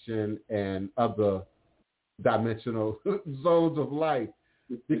reincarnation and other dimensional zones of life,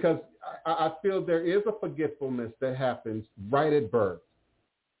 because I feel there is a forgetfulness that happens right at birth.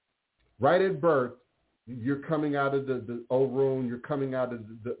 Right at birth, you're coming out of the Orun, you're coming out of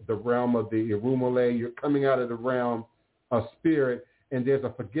the realm of the Irumale, you're coming out of the realm of spirit, and there's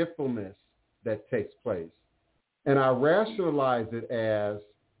a forgetfulness that takes place. And I rationalize it as,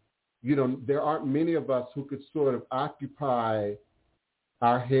 there aren't many of us who could sort of occupy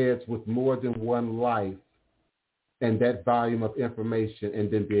our heads with more than one life and that volume of information and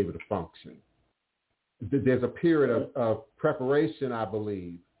then be able to function. There's a period of preparation, I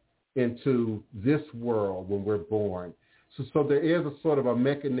believe, into this world when we're born. So there is a sort of a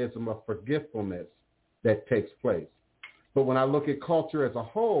mechanism of forgetfulness that takes place. But when I look at culture as a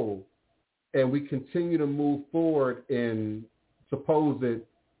whole, and we continue to move forward in supposed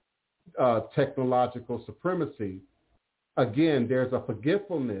technological supremacy, again, there's a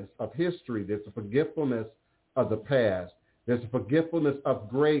forgetfulness of history. There's a forgetfulness of the past. There's a forgetfulness of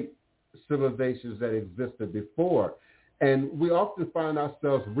great civilizations that existed before. And we often find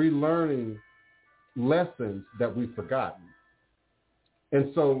ourselves relearning lessons that we've forgotten.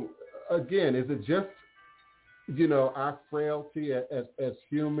 And so, again, is it just, our frailty as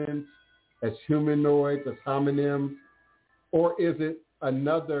humans, as humanoids, as homonyms, or is it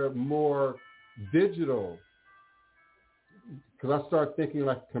another more digital? Because I start thinking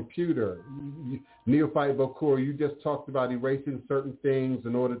like a computer. Neophyte Bokur, you just talked about erasing certain things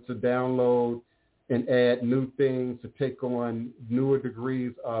in order to download and add new things to take on newer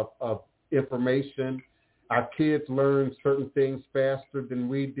degrees of information. Our kids learn certain things faster than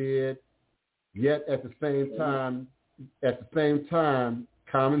we did. Yet at the same time,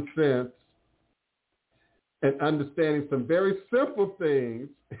 common sense and understanding some very simple things,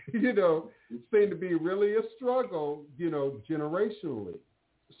 seem to be really a struggle, generationally.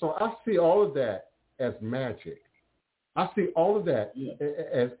 So I see all of that as magic. I see all of that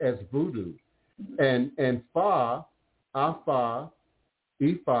as voodoo. And Fa, Afa,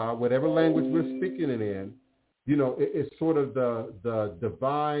 Ifa, whatever language we're speaking it in, it's sort of the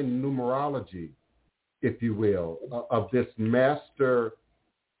divine numerology, if you will, of this master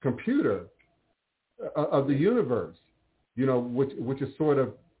computer of the universe, which is sort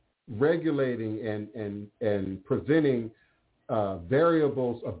of regulating and presenting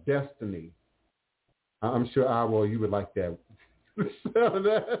variables of destiny. I'm sure, Awo, you would like that.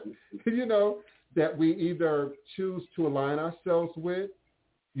 That we either choose to align ourselves with.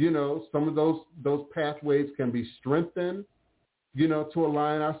 Some of those pathways can be strengthened, to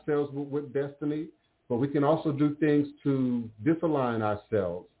align ourselves with destiny, but we can also do things to disalign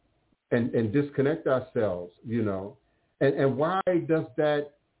ourselves and disconnect ourselves, And why does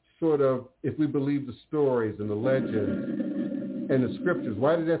that sort of, if we believe the stories and the legends and the scriptures,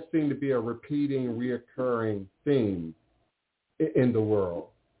 why does that seem to be a repeating, reoccurring theme in the world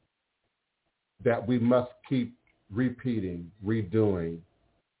that we must keep repeating, redoing,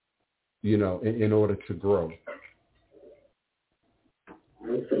 in order to grow?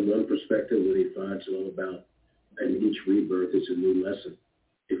 Well, from one perspective, what he finds all about, and each rebirth is a new lesson.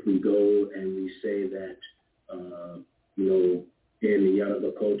 If we go and we say that, in the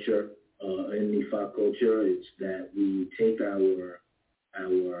Yoruba culture, in the Ifa culture, it's that we take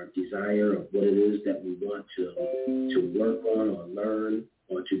our desire of what it is that we want to work on or learn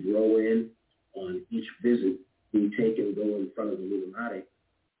or to grow in on each visit. We take and go in front of the Illuminati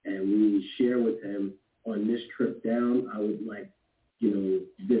and we share with him, on this trip down, I would like,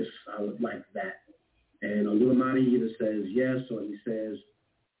 this, I would like that. And Illuminati either says yes, or he says,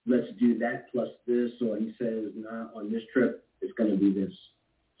 let's do that plus this, or he says, nah, on this trip, it's going to be this.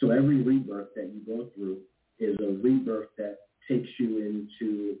 So every rebirth that you go through is a rebirth that takes you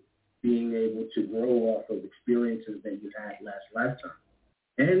into being able to grow off of experiences that you had last lifetime.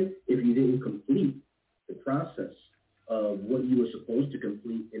 And if you didn't complete the process of what you were supposed to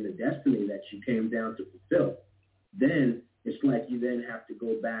complete in the destiny that you came down to fulfill, then it's like you then have to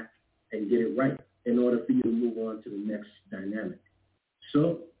go back and get it right in order for you to move on to the next dynamic.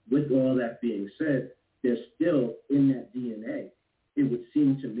 So with all that being said, there's still in that DNA, it would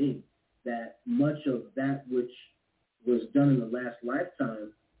seem to me that much of that which was done in the last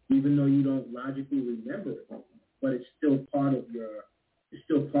lifetime, even though you don't logically remember it, but it's still part of your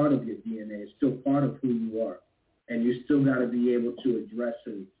DNA. It's still part of who you are. And you still got to be able to address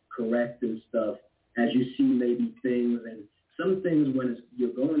and correct and stuff as you see maybe things. And some things when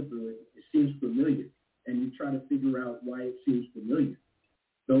you're going through it, it seems familiar. And you try to figure out why it seems familiar.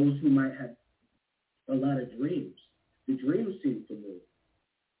 Those who might have a lot of dreams, the dreams seem familiar.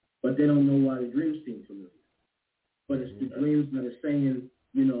 But they don't know why the dreams seem familiar. But it's the dreams that are saying,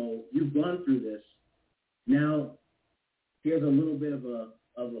 you've gone through this. Now, here's a little bit of a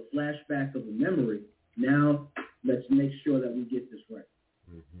flashback of a memory. Now, let's make sure that we get this right.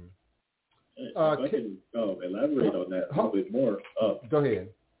 Mm-hmm. If I can elaborate on that a little bit more. Go ahead.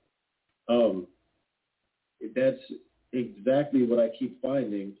 That's exactly what I keep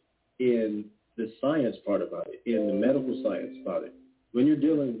finding in the science part about it, in the medical science about it. When you're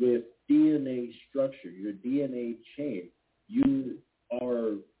dealing with DNA structure, your DNA chain, you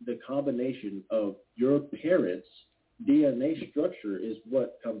are the combination of your parents' DNA structure is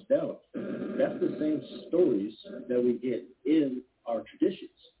what comes down. That's the same stories that we get in our traditions.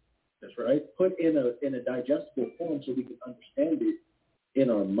 That's right. Put in a digestible form so we can understand it in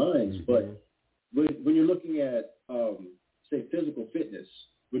our minds. Mm-hmm. But when you're looking at, say, physical fitness,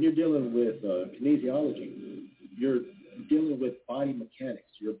 when you're dealing with kinesiology, you're dealing with body mechanics.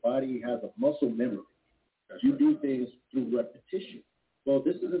 Your body has a muscle memory. You do things through repetition. Well,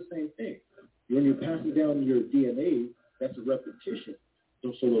 this is the same thing. When you're passing down your DNA, that's a repetition.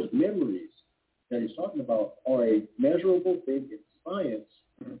 So those memories that he's talking about are a measurable thing in science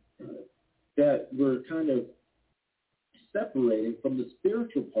that we're kind of separating from the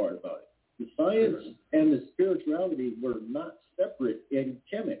spiritual part about it. The science and the spirituality were not separate in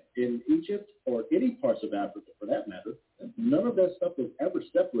Kemet, in Egypt, or any parts of Africa for that matter. None of that stuff was ever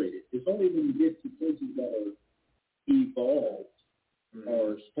separated. It's only when you get to places that are evolved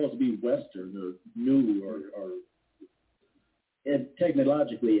or supposed to be Western or new or and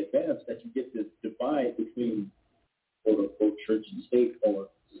technologically advanced that you get this divide between quote-unquote church and state or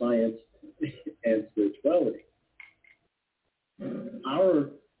science and spirituality. Our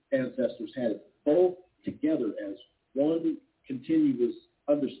ancestors had it both together as one continuous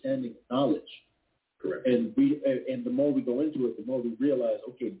understanding of knowledge. Correct. And the more we go into it, the more we realize,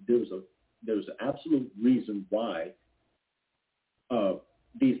 okay, there's an absolute reason why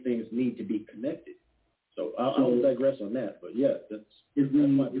these things need to be connected. So I'll digress on that, but yeah, if we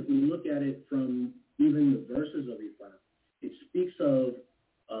look at it from even the verses of Ifa, it speaks of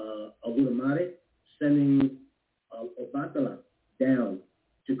Abulamare sending Obatala down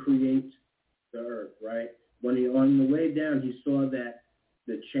to create the earth, right? When on the way down, he saw that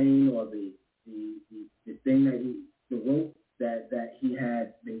the chain or the thing the rope that he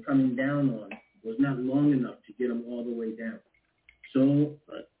had been coming down on was not long enough to get him all the way down. So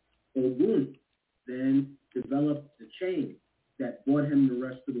Ogun then developed the chain that brought him the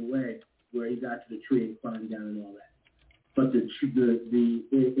rest of the way, where he got to the tree and climbed down and all that. But it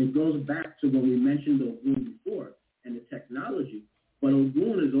goes back to when we mentioned Ogun before and the technology. But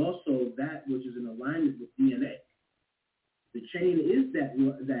Ogun is also that which is in alignment with DNA. The chain is that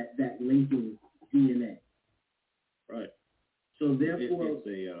linking DNA. Right. So therefore,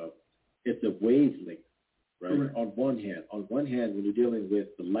 it's a wavelength, right? Correct. On one hand, when you're dealing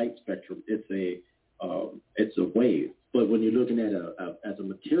with the light spectrum, it's a wave. But when you're looking at a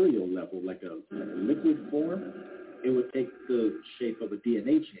material level, like a liquid form, it would take the shape of a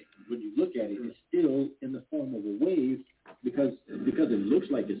DNA chain. When you look at it, it's still in the form of a wave because it looks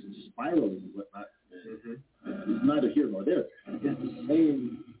like it's spiraling and whatnot. Mm-hmm. It's neither here nor there. It's the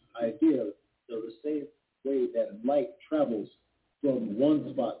same idea, so the same way that light travels from one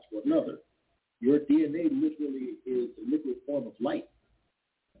spot to another. Your DNA literally is the liquid form of light.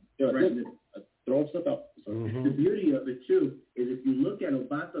 Right. Throwing stuff out. Mm-hmm. The beauty of it, too, is if you look at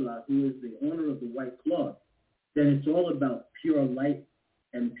Obatala, who is the owner of the white cloth, then it's all about pure light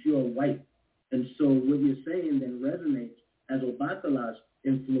and pure white. And so what you're saying then resonates as Obatala's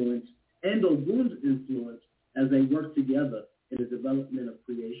influence and Ogun's influence as they work together in the development of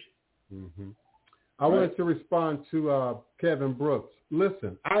creation. Mm-hmm. I wanted to respond to Kevin Brooks.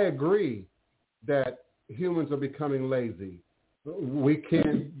 Listen, I agree that humans are becoming lazy. We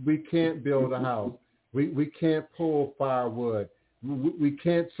can't build a house. We can't pull firewood. We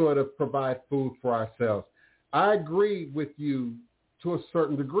can't sort of provide food for ourselves. I agree with you to a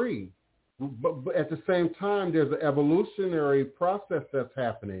certain degree, but at the same time, there's an evolutionary process that's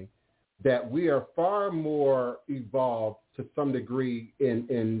happening that we are far more evolved to some degree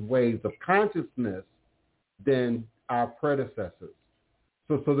in ways of consciousness than our predecessors.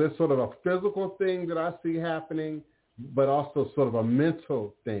 So there's sort of a physical thing that I see happening, but also sort of a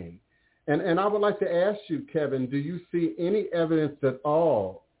mental thing. And I would like to ask you, Kevin, do you see any evidence at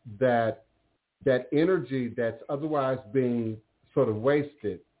all that energy that's otherwise being sort of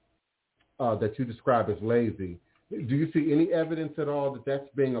wasted, that you describe as lazy, do you see any evidence at all that that's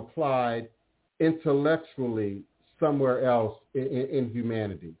being applied intellectually somewhere else in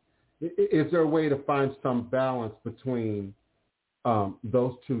humanity? Is there a way to find some balance between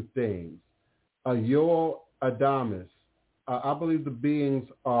those two things? Yoel Adamus, I believe the beings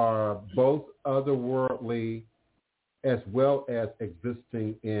are both otherworldly as well as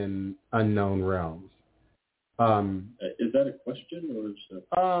existing in unknown realms. Is that a question or is it?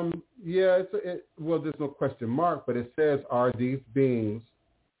 Yeah, well, there's no question mark, but it says, are these beings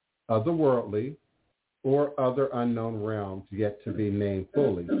otherworldly or other unknown realms yet to be named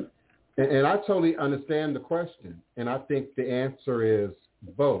fully? And I totally understand the question, and I think the answer is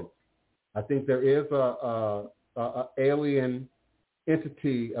both. I think there is a alien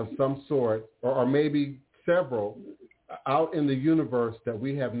entity of some sort, or maybe several, out in the universe that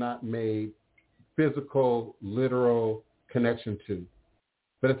we have not made physical, literal connection to.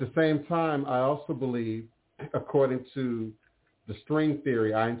 But at the same time, I also believe, according to the string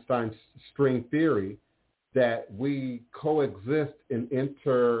theory, Einstein's string theory, that we coexist in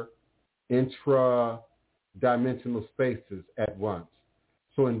intra-dimensional spaces at once.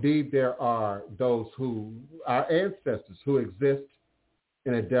 So indeed, there are those our ancestors, who exist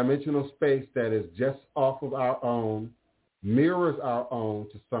in a dimensional space that is just off of our own, mirrors our own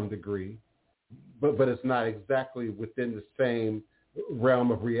to some degree, but it's not exactly within the same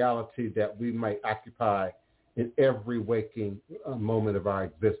realm of reality that we might occupy in every waking moment of our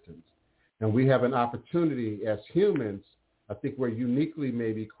existence. And we have an opportunity as humans, I think we're uniquely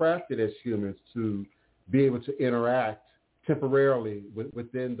maybe crafted as humans to be able to interact temporarily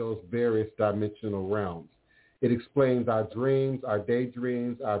within those various dimensional realms. It explains our dreams, our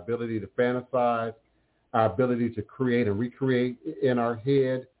daydreams, our ability to fantasize, our ability to create and recreate in our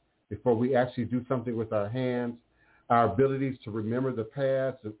head before we actually do something with our hands, our abilities to remember the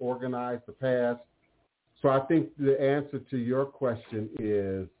past and organize the past. So I think the answer to your question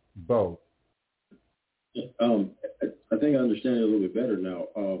is both. I think I understand it a little bit better now.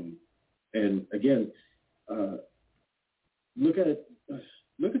 And again, look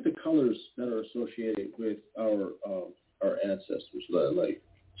at the colors that are associated with our ancestors. Like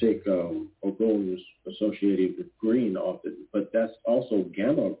Jake Ogun was associated with green often, but that's also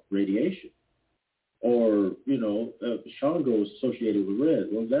gamma radiation. Or Shango is associated with red.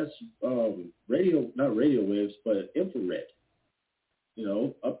 Well, that's not radio waves, but infrared.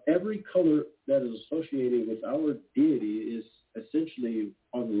 Every color that is associated with our deity is essentially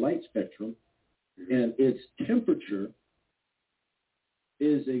on the light spectrum, and its temperature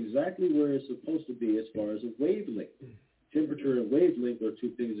is exactly where it's supposed to be as far as a wavelength. Temperature and wavelength are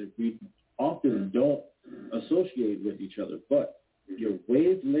two things that we often don't associate with each other, but your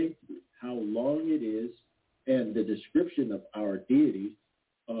wavelength, how long it is, and the description of our deity,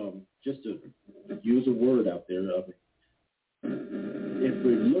 just to use a word out there, if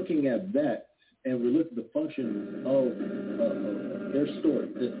we're looking at that and we're looking at the function of their story,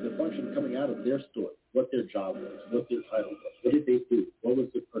 the function coming out of their story, what their job was, what their title was, what did they do, what was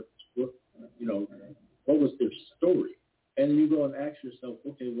their purpose, what was their story, and you go and ask yourself,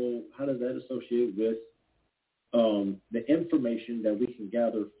 okay, well, how does that associate with the information that we can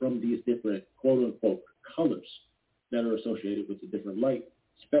gather from these different quote-unquote colors that are associated with the different light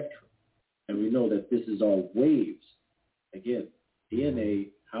spectrum? And we know that this is all waves. Again, DNA,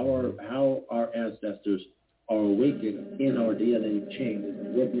 how our ancestors are awakened in our DNA chain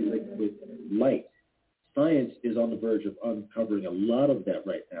is what we link with light. Science is on the verge of uncovering a lot of that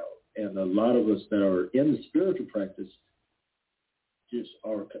right now. And a lot of us that are in the spiritual practice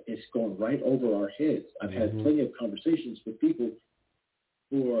it's going right over our heads. I've had plenty of conversations with people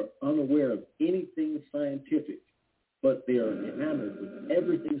who are unaware of anything scientific, but they are enamored with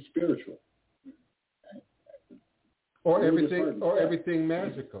everything spiritual. Or everything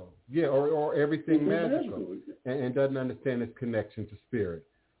magical. Yeah, or everything magical. And doesn't understand its connection to spirit.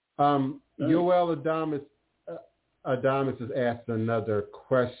 Yoel Adamus has asked another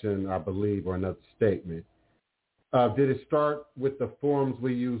question, I believe, or another statement. Did it start with the forms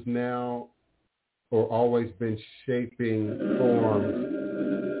we use now, or always been shaping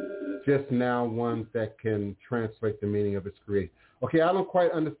forms, just now ones that can translate the meaning of its creation? Okay, I don't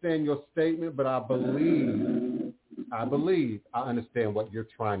quite understand your statement, but I believe I understand what you're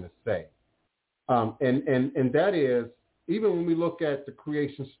trying to say. And that is, even when we look at the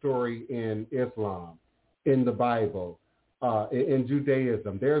creation story in Islam, in the Bible, in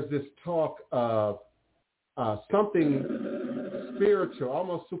Judaism, there's this talk of something spiritual,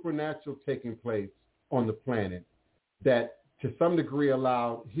 almost supernatural taking place on the planet that to some degree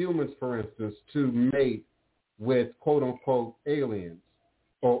allowed humans, for instance, to mate with quote-unquote aliens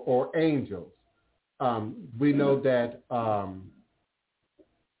or angels. We know that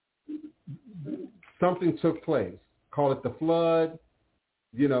something took place. Call it the flood,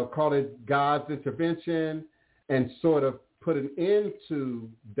 call it God's intervention, and sort of put an end to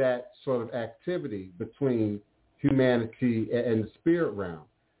that sort of activity between humanity and the spirit realm.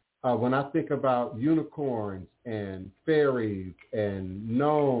 When I think about unicorns and fairies and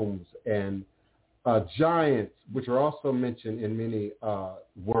gnomes and giants, which are also mentioned in many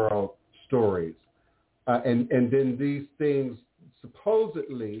world stories, and then these things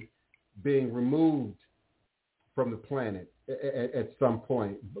supposedly being removed from the planet at some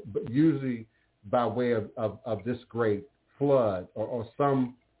point, but usually by way of this great flood or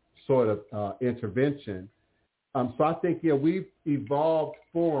some sort of intervention. So I think, we've evolved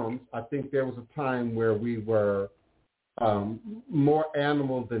forms. I think there was a time where we were more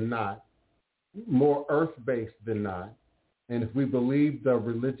animal than not, more earth-based than not. And if we believe the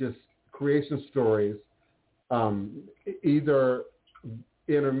religious creation stories, either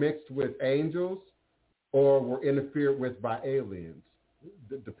intermixed with angels or were interfered with by aliens,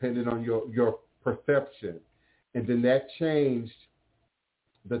 depending on your perception. And then that changed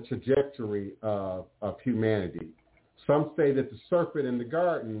the trajectory of humanity. Some say that the serpent in the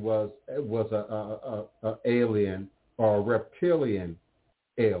garden was a alien or a reptilian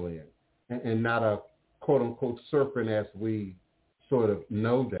alien, and not a quote-unquote serpent as we sort of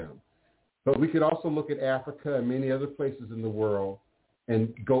know them. But we could also look at Africa and many other places in the world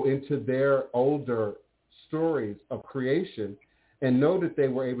and go into their older stories of creation and know that they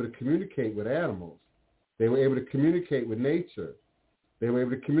were able to communicate with animals. They were able to communicate with nature. They were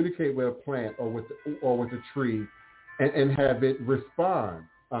able to communicate with a plant or with a tree and have it respond.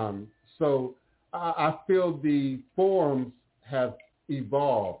 So I feel the forms have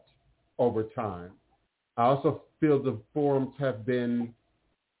evolved over time. I also feel the forms have been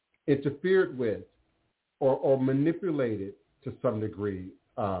interfered with or manipulated to some degree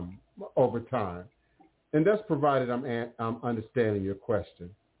over time. And that's provided I'm understanding your question.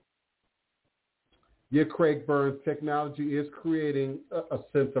 Yeah, Craig Burns, technology is creating a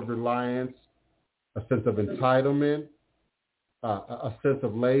sense of reliance, a sense of entitlement, a sense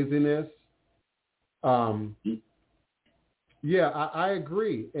of laziness. Yeah, I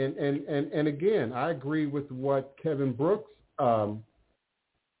agree. And again, I agree with what Kevin Brooks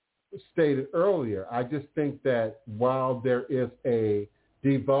stated earlier. I just think that while there is a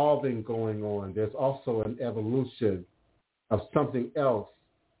devolving going on, there's also an evolution of something else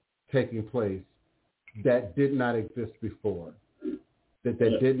taking place that did not exist before, that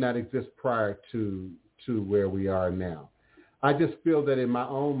did not exist prior to where we are now. I just feel that in my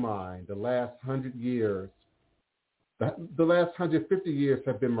own mind, the last 100 years, the last 150 years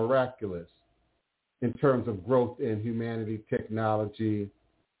have been miraculous in terms of growth in humanity, technology,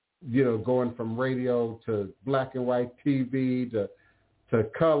 going from radio to black and white TV to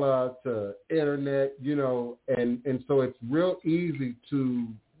color to internet, and so it's real easy to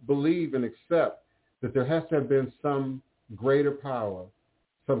believe and accept that there has to have been some greater power,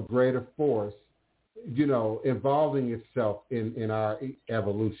 some greater force, involving itself in our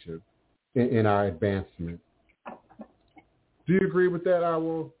evolution, in our advancement. Do you agree with that,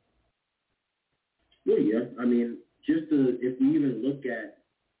 Awo? Yeah. I mean, if we even look at,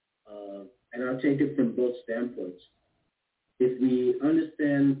 and I'll take it from both standpoints. If we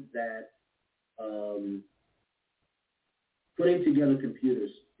understand that putting together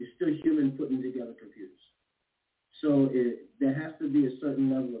computers is still human putting together computers. So there has to be a certain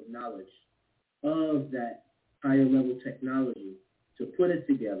level of knowledge of that higher level technology to put it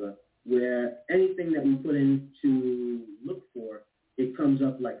together where anything that we put in to look for, it comes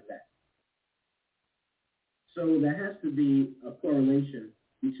up like that. So there has to be a correlation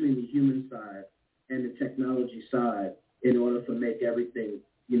between the human side and the technology side in order to make everything,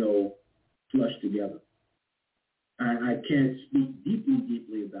 flush together. I can't speak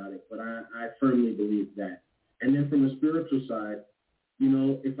deeply about it, but I firmly believe that. And then from a spiritual side,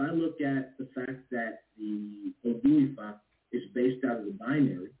 if I look at the fact that the Voodoo is based out of the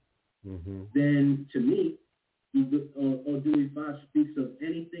binary, then to me, Voodoo speaks of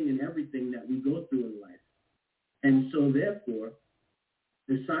anything and everything that we go through in life. And so therefore,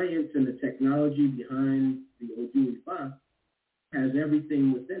 the science and the technology behind the Voodoo has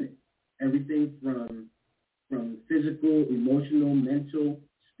everything within it. Everything from physical, emotional, mental,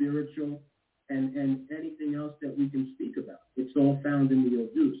 spiritual, and anything else that we can speak about. It's all found in the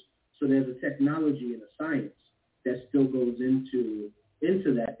Voodoo. So there's a technology and a science that still goes into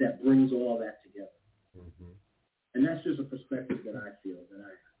that brings all that together. And that's just a perspective that I feel that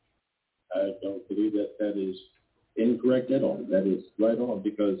I have. I don't believe that is incorrect at all. That is right on,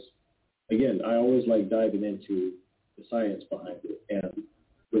 because, again, I always like diving into the science behind it. And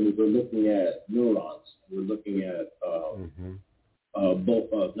when we're looking at neurons, we're looking at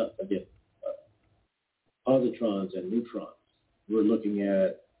positrons and neutrons. We're looking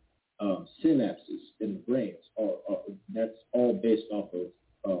at synapses in the brains. That's all based off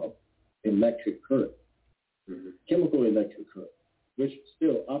of electric current, chemical electric current, which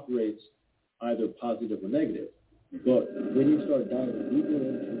still operates either positive or negative. But when you start diving deeper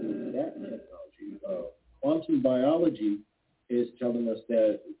into that technology, quantum biology is telling us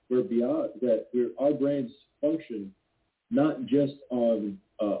that we're beyond that. Our brains function not just on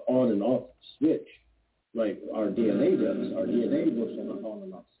and off switch, like our DNA does. Our DNA works on an on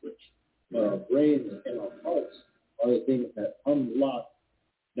and off switch. But our brains and our hearts are the things that unlock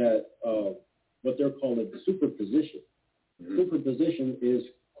that, what they're calling superposition. Superposition is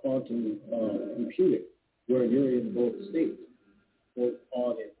quantum computing, where you're in both states, both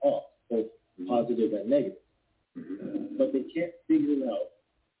on and off, both positive and negative. But they can't figure out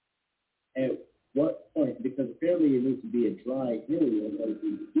at what point, because apparently it needs to be a dry area in order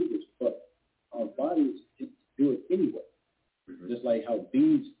to do this, but our bodies can do it anyway. Just like how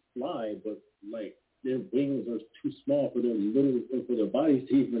bees fly, but like their wings are too small for their bodies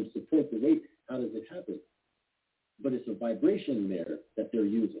to even support the weight. How does it happen? But it's a vibration there that they're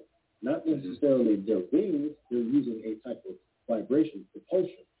using. Not necessarily their wings, they're using a type of vibration,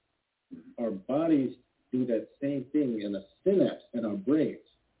 propulsion.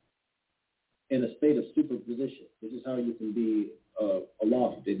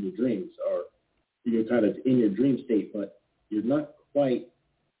 in your dreams, or you're kind of in your dream state, but you're not quite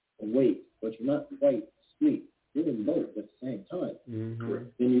awake, but you're not quite asleep. You're in both at the same time. Mm-hmm.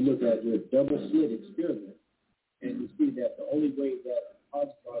 Then you look at your double slit experiment, and you see that the only way that a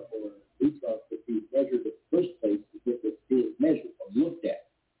construct or a neutron could be measured in the first place is if it's being measured or looked at.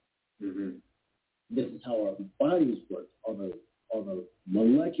 Mm-hmm. This is how our bodies work on a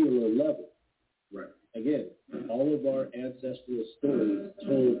molecular level. Right. Again, all of our ancestral stories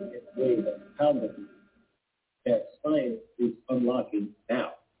told in a way that's powerful that science is unlocking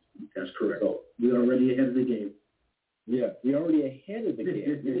now. That's correct. So we're already ahead of the game. Yeah, we're already ahead of the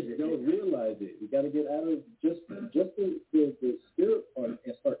game. We just don't realize it. We got to get out of just the spirit part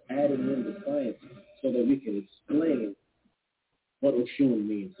and start adding in the science so that we can explain what Oshun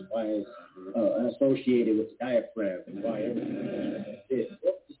means, why it's associated with the diaphragm, and why everything is.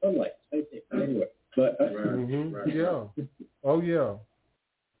 Well, the sunlight, same thing. Anyway, but yeah, oh yeah.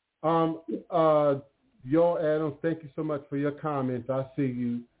 Yo, Adams, thank you so much for your comments. I see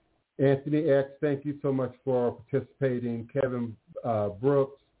you. Anthony X, thank you so much for participating. Kevin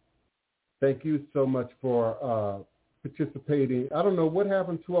Brooks, thank you so much for participating. I don't know what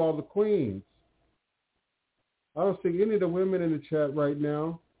happened to all the queens. I don't see any of the women in the chat right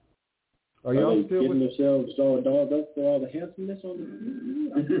now. Are y'all still getting themselves all dolled up for all the handsomeness on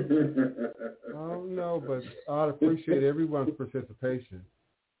the I don't know, but I'd appreciate everyone's participation.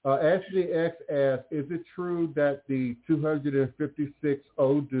 Ashley X asks, is it true that the 256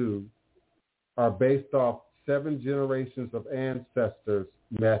 Voodoo are based off 7 generations of ancestors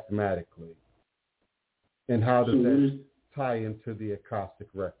mathematically? And how does that tie into the Akashic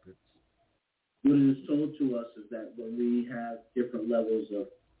records? What is told to us is that when we have different levels of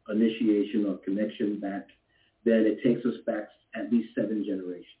initiation or connection back, then it takes us back at least 7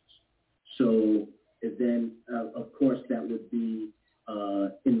 generations. So then, of course, that would be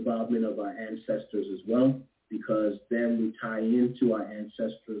involvement of our ancestors as well, because then we tie into our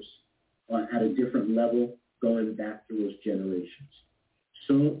ancestors at a different level going back through those generations.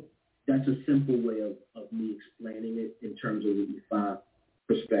 So that's a simple way of me explaining it in terms of the Ifa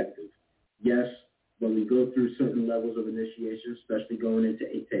perspective. Yes, when we go through certain levels of initiation, especially going into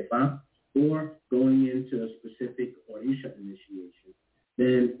Etefa or going into a specific Orisha initiation,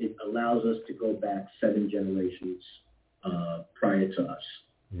 then it allows us to go back 7 generations prior to us.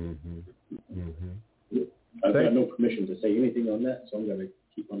 Mm-hmm. Mm-hmm. I've got no permission to say anything on that, so I'm going to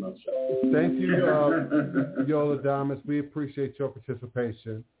keep my mouth shut. Thank you, Yola Damas. We appreciate your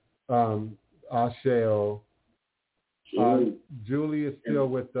participation. Asheo. Julie is still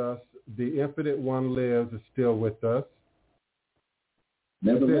with us. The Infinite One Lives is still with us.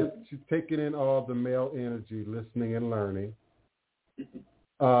 She's taking in all the male energy, listening and learning.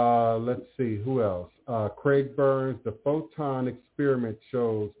 Let's see, who else? Craig Burns, the photon experiment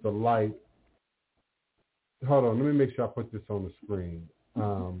shows the light. Hold on, let me make sure I put this on the screen.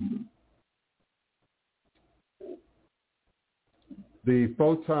 The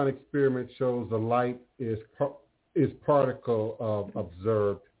photon experiment shows the light is particle of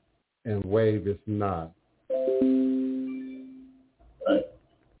observed and wave is not. Right.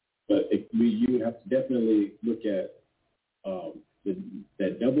 But you would have to definitely look at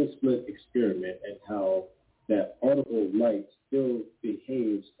that double split experiment and how that particle of light still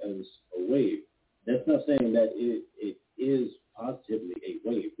behaves as a wave. That's not saying that it is positively a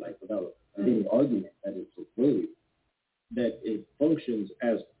wave, like without any argument that it's a wave, that it functions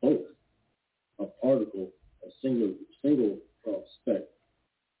as both a particle, a single speck,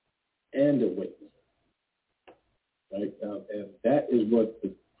 and a wave. Right? And that is what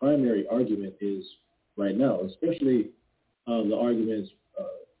the primary argument is right now, especially the arguments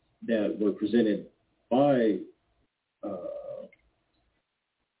that were presented by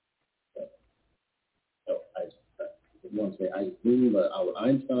I want to say Isaac Newton, but Albert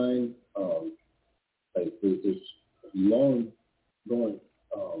Einstein. There's long-going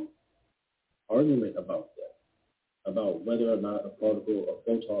argument about that, about whether or not a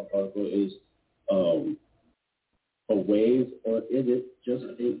photon particle is a wave or is it just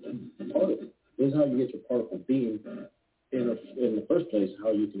a particle. This is how you get your particle beam in the first place,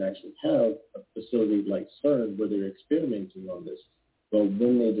 how you can actually have a facility like CERN where they're experimenting on this. But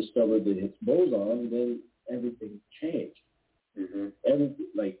when they discovered the Higgs boson, then everything changed. Mm-hmm.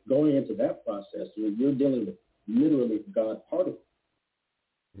 Like going into that process, you're dealing with literally God particles.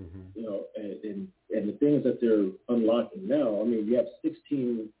 Mm-hmm. You know, and the things that they're unlocking now. I mean, you have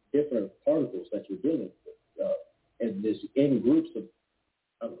 16 different particles that you're dealing with, and there's in groups of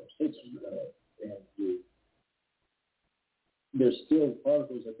 6, and there's still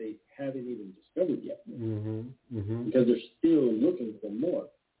particles that they haven't even discovered yet, because they're still looking for more.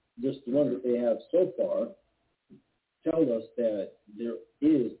 just the ones that they have so far, tell us that there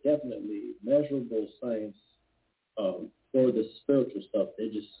is definitely measurable science for the spiritual stuff.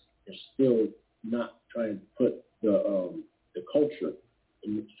 They're still not trying to put the culture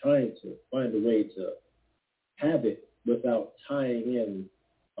and trying to find a way to have it without tying in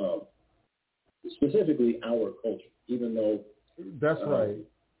specifically our culture, even though that's right.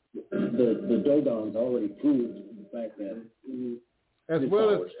 The Dogons already proved the fact that as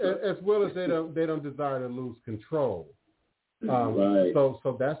well as they don't desire to lose control. Right.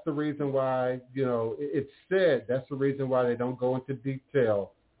 So that's the reason why, it's said that's the reason why they don't go into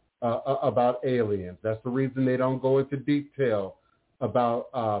detail about aliens. That's the reason they don't go into detail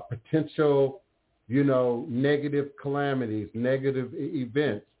about potential, negative calamities, negative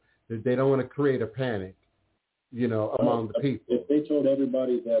events. That they don't want to create a panic, among the people. If they told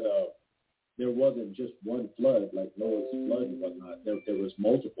everybody that there wasn't just one flood, like Noah's flood and whatnot, there was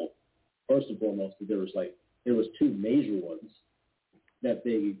multiple. First and foremost, there was two major ones that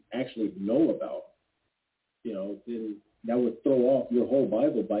they actually know about. Then that would throw off your whole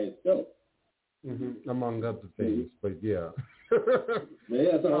Bible by itself. Mm-hmm. Among other things, but yeah.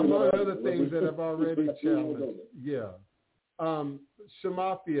 Among other things that have already challenged. Yeah.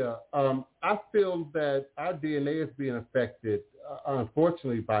 Shamafia, I feel that our DNA is being affected,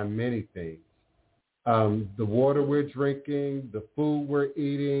 unfortunately, by many things. The water we're drinking, the food we're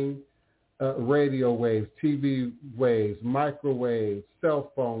eating, radio waves, TV waves, microwaves,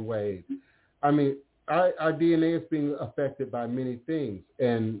 cell phone waves. I mean, our DNA is being affected by many things.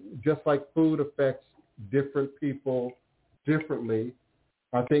 And just like food affects different people differently,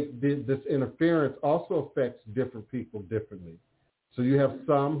 I think this interference also affects different people differently. So you have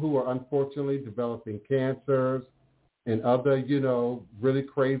some who are unfortunately developing cancers and other, really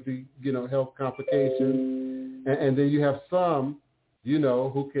crazy, health complications. And then you have some,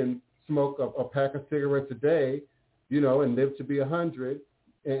 who can smoke a pack of cigarettes a day, and live to be 100.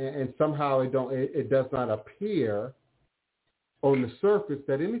 And somehow it does not appear on the surface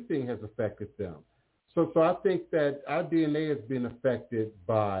that anything has affected them. So I think that our DNA has been affected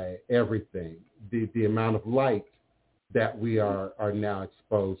by everything, the amount of light that we are now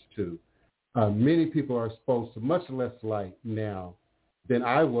exposed to. Many people are exposed to much less light now than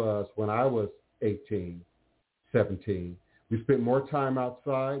I was when I was 18, 17. We spent more time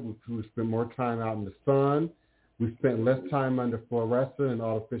outside. We spent more time out in the sun. We spent less time under fluorescent and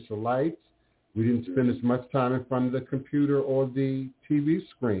artificial lights. We didn't spend as much time in front of the computer or the TV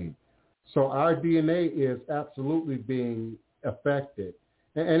screen. So our DNA is absolutely being affected.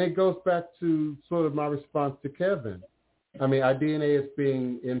 And it goes back to sort of my response to Kevin. I mean, our DNA is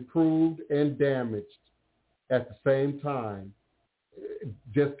being improved and damaged at the same time.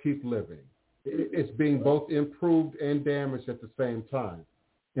 Just keep living. It's being both improved and damaged at the same time.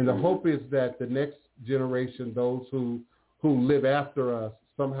 And the hope is that the next generation, those who live after us,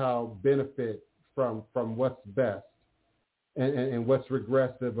 somehow benefit from what's best. And what's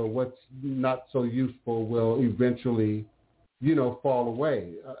regressive or what's not so useful will eventually, fall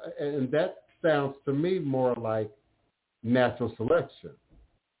away. And that sounds to me more like natural selection.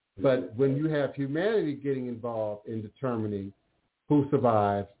 But when you have humanity getting involved in determining who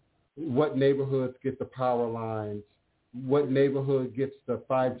survives, what neighborhoods get the power lines, what neighborhood gets the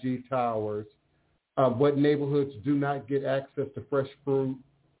 5G towers, what neighborhoods do not get access to fresh fruit,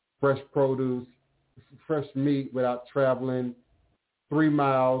 fresh produce, fresh meat without traveling 3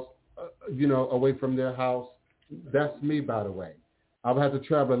 miles, away from their house. That's me, by the way. I would have to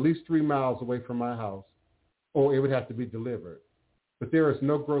travel at least 3 miles away from my house, or it would have to be delivered. But there is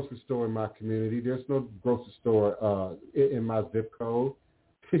no grocery store in my community. There's no grocery store in my zip code,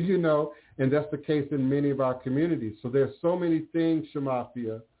 and that's the case in many of our communities. So there's so many things,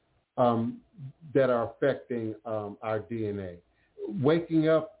 Shamafia, that are affecting our DNA. Waking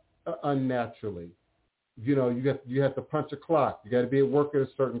up unnaturally. You have to punch a clock. You got to be at work at a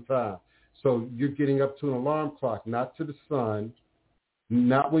certain time. So you're getting up to an alarm clock, not to the sun,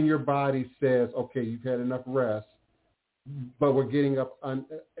 not when your body says, okay, you've had enough rest, but we're getting up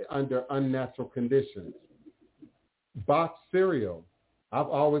under unnatural conditions. Boxed cereal. I've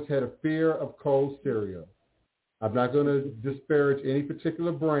always had a fear of cold cereal. I'm not going to disparage any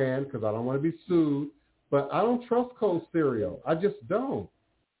particular brand because I don't want to be sued, but I don't trust cold cereal. I just don't.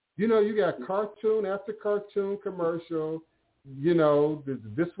 You got cartoon after cartoon commercial.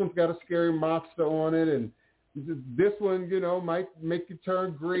 This one's got a scary monster on it, and this one, might make you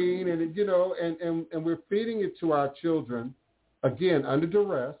turn green, and and we're feeding it to our children, again, under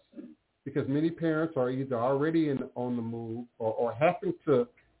duress, because many parents are either already on the move or happen to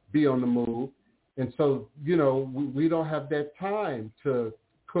be on the move, and so we don't have that time to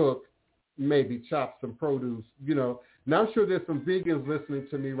cook, maybe chop some produce, you know. Now I'm sure there's some vegans listening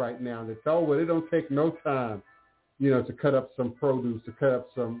to me right now that, oh, well, it don't take no time, you know, to cut up some produce, to cut up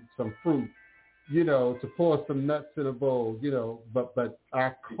some fruit, you know, to pour some nuts in a bowl, you know. But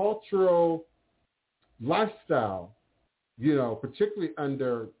our cultural lifestyle, you know, particularly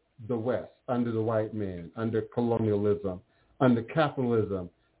under the West, under the white man, under colonialism, under capitalism,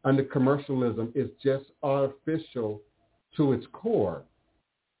 under commercialism, is just artificial to its core.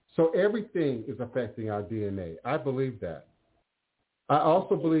 So everything is affecting our DNA. I believe that. I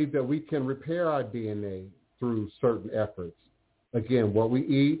also believe that we can repair our DNA through certain efforts. Again, what we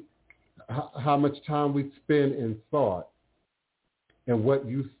eat, how much time we spend in thought, and what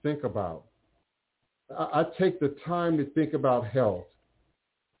you think about. I take the time to think about health,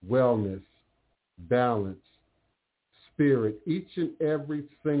 wellness, balance, spirit, each and every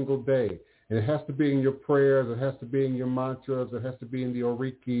single day. And it has to be in your prayers, it has to be in your mantras, it has to be in the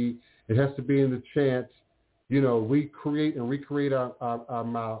oriki, it has to be in the chants. You know, we create and recreate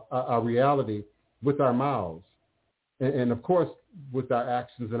our reality with our mouths. And of course, with our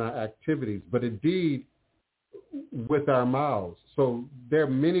actions and our activities, but indeed with our mouths. So there are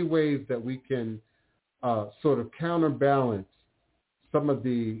many ways that we can sort of counterbalance some of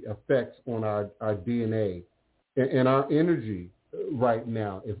the effects on our DNA and our energy right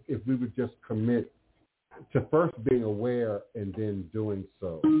now if we would just commit to first being aware and then doing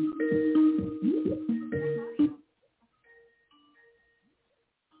so.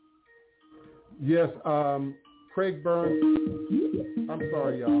 Yes, Craig Burns. I'm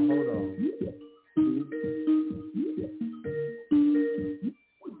sorry, y'all. Hold on.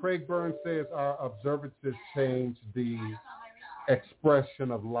 Craig Burns says our observances change the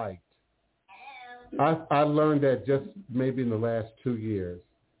expression of light. I learned that just maybe in the last 2 years.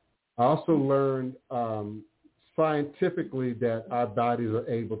 I also learned scientifically that our bodies are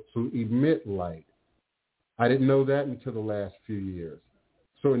able to emit light. I didn't know that until the last few years.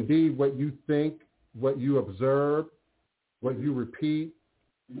 So indeed, what you think, what you observe, what you repeat,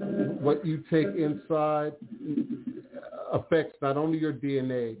 what you take inside affects not only your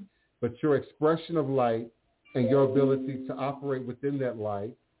DNA, but your expression of light and your ability to operate within that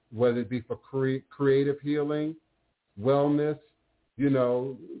light, whether it be for creative healing, wellness, you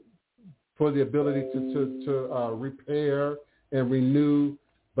know, for the ability to repair and renew,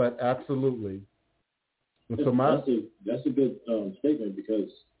 but absolutely. And so that's a good statement, because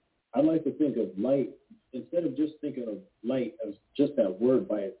I like to think of light, instead of just thinking of light as just that word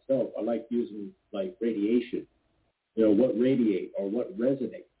by itself, I like using like radiation. You know, what radiate or what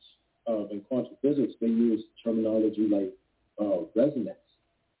resonates. In quantum physics, they use terminology like resonance,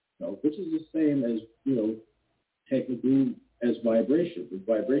 you know, which is the same as, you know, technically as vibration. But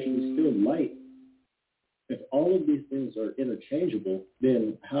vibration is still light. If all of these things are interchangeable,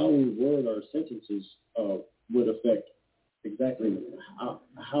 then how we word our sentences would affect exactly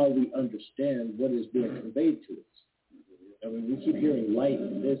how we understand what is being conveyed to us. I mean, we keep hearing light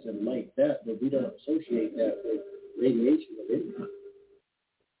and this and light that, but we don't associate that with radiation of any kind.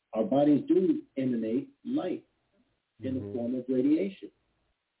 Our bodies do emanate light in the form of radiation.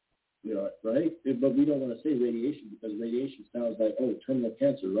 You know, right? But we don't want to say radiation because radiation sounds like, oh, terminal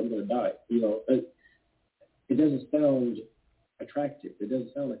cancer, I'm going to die. You know, it doesn't sound attractive. It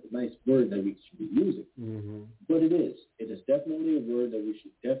doesn't sound like a nice word that we should be using. But it is. It is definitely a word that we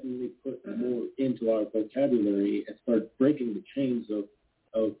should definitely put more into our vocabulary and start breaking the chains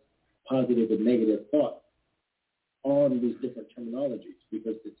of positive and negative thought on these different terminologies,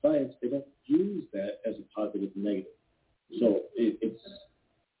 because the science, they don't use that as a positive and negative. So it's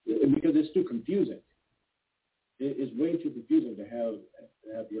because it's too confusing. It's way too confusing to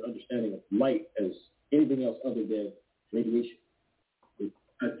have your understanding of light as anything else other than radiation.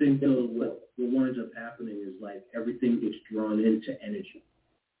 I think though what winds up happening is like everything gets drawn into energy.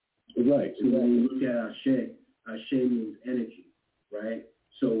 Right. So when you look at Ashe means energy, right?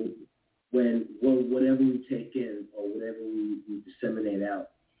 So whatever we take in or whatever we disseminate out,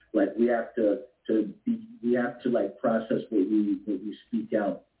 like we have to like process what we speak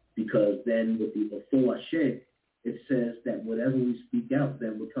out, because then with the full Ashe, it says that whatever we speak out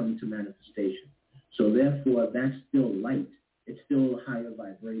then will come into manifestation. So therefore, that's still light. It's still a higher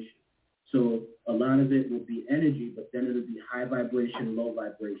vibration. So a lot of it will be energy, but then it'll be high vibration, low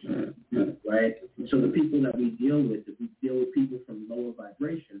vibration, right? So the people that we deal with, if we deal with people from lower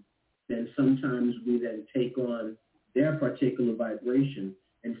vibration, then sometimes we then take on their particular vibration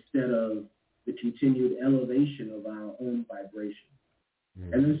instead of the continued elevation of our own vibration.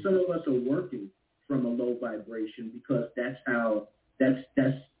 And then some of us are working from a low vibration because that's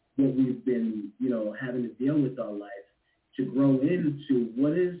what we've been, you know, having to deal with our life. to grow into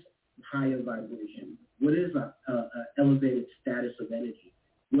what is higher vibration, what is a elevated status of energy,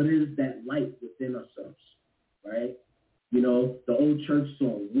 what is that light within ourselves, right? You know, the old church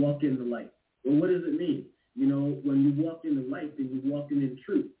song, walk in the light. Well, what does it mean? You know, when you walk in the light, then you're walking in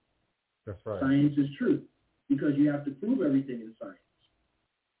truth. That's right. Science is truth because you have to prove everything in science.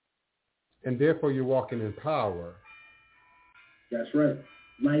 And therefore you're walking in power. That's right.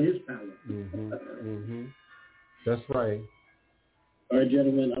 Light is power. Mm-hmm. Mm-hmm. That's right. All right,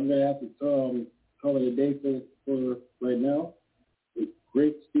 gentlemen, I'm going to have to call it a day for right now. It's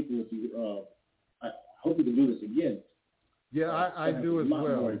great speaking with you. I hope we can do this again. Yeah, I do as well.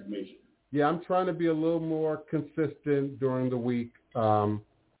 More information. Yeah, I'm trying to be a little more consistent during the week.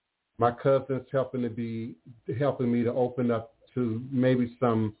 My cousin's helping me to open up to maybe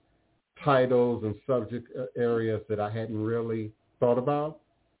some titles and subject areas that I hadn't really thought about.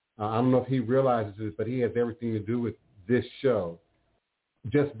 I don't know if he realizes this, but he has everything to do with this show,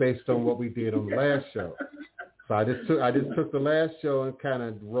 just based on what we did on the last show. So I just took the last show and kind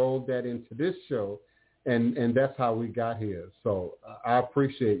of rolled that into this show, and that's how we got here. So I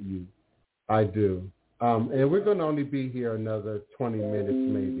appreciate you. I do. And we're going to only be here another 20 minutes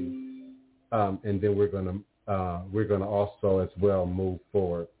maybe, and then we're going to also as well move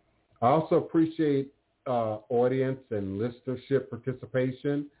forward. I also appreciate audience and listenership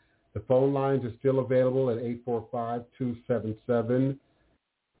participation. The phone lines are still available at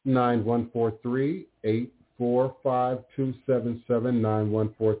 845-277-9143,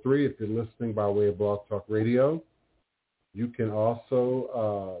 845-277-9143. If you're listening by way of Blog Talk Radio, you can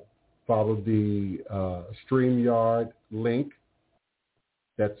also follow the StreamYard link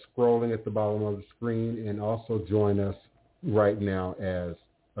that's scrolling at the bottom of the screen, and also join us right now as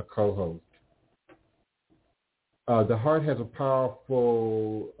a co-host. The heart has a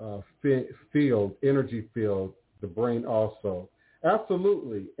powerful energy field, the brain also.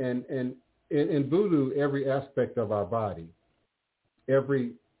 Absolutely. And in Voodoo, every aspect of our body,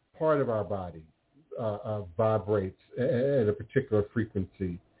 every part of our body vibrates at a particular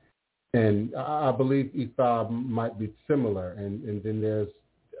frequency. And I believe Ifa might be similar. And then there's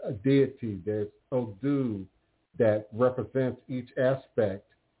a deity, there's Hoodoo that represents each aspect,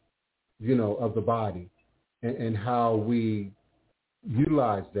 you know, of the body and how we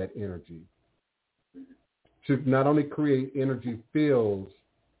utilize that energy to not only create energy fields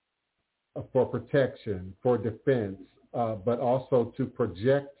for protection, for defense, but also to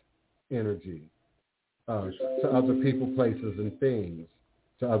project energy to other people, places, and things,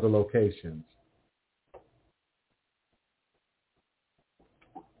 to other locations.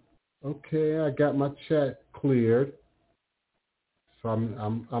 Okay, I got my chat cleared, so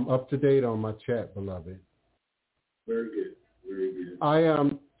I'm up to date on my chat, beloved. Very good, very good. I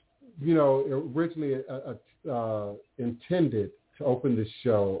originally intended to open this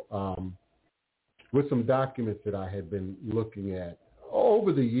show with some documents that I had been looking at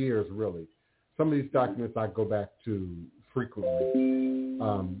over the years, really. Some of these documents I go back to frequently.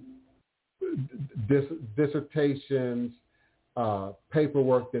 Dissertations,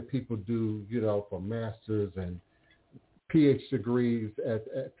 paperwork that people do, you know, for masters and PhD degrees at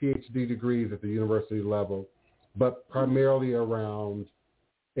the university level, but primarily around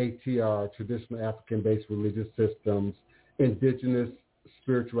ATR, traditional African-based religious systems, indigenous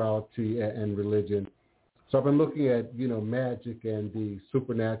spirituality and religion. So I've been looking at, you know, magic and the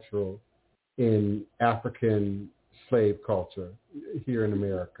supernatural in African slave culture here in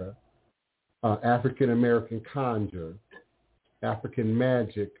America, African-American conjure, African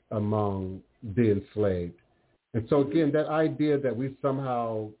magic among the enslaved. And so again, that idea that we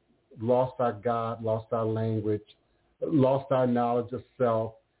somehow lost our God, lost our language, lost our knowledge of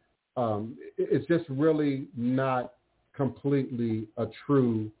self, it's just really not completely a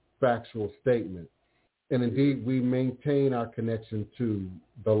true factual statement. And indeed, we maintain our connection to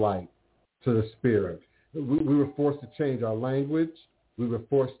the light, to the spirit. We were forced to change our language. We were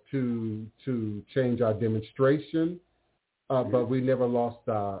forced to change our demonstration, but we never lost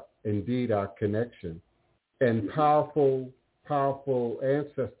our connection. And powerful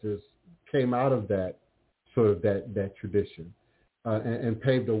ancestors came out of that sort of that tradition and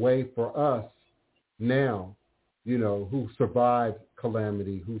paved the way for us now, you know, who survived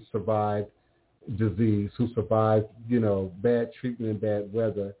calamity, who survived disease, who survived, you know, bad treatment and bad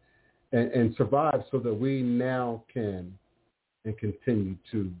weather, and survived so that we now can and continue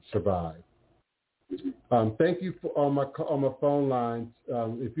to survive. Thank you for on my phone lines.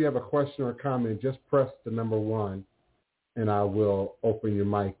 If you have a question or a comment, just press the number 1, and I will open your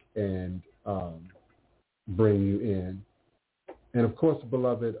mic and bring you in. And of course,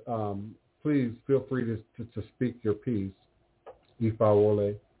 beloved, please feel free to speak your piece.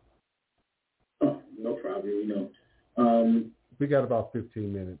 Ifawole? Oh, no problem. We got about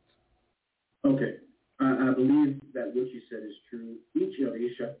 15 minutes. Okay. I believe that what you said is true. Each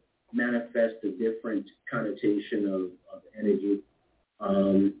Orisha manifests a different connotation of energy.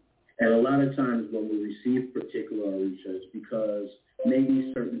 And a lot of times when we receive particular Orishas, because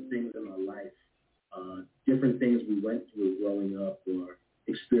maybe certain things in our life, different things we went through growing up or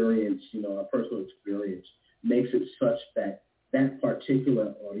experience, our personal experience, makes it such that that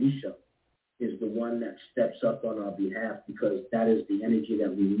particular Orisha is the one that steps up on our behalf, because that is the energy that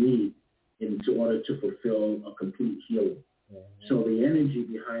we need in order to fulfill a complete healing. Mm-hmm. So the energy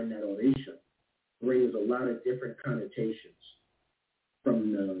behind that Orisha brings a lot of different connotations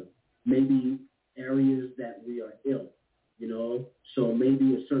from the maybe areas that we are ill, So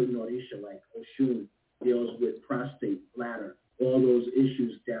maybe a certain Orisha like Oshun deals with prostate, bladder, all those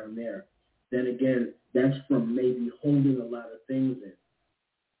issues down there. Then again, that's from maybe holding a lot of things in.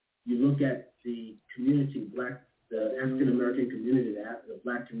 You look at the community, the African-American community, the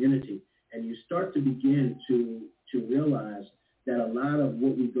Black community, and you start to begin to realize that a lot of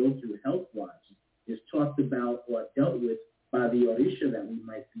what we go through health-wise is talked about or dealt with by the Orisha that we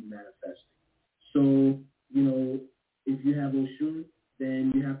might be manifesting. So, if you have Oshun,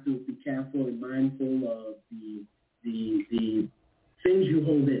 then you have to be careful and mindful of the things you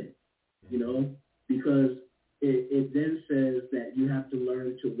hold in, because it then says that you have to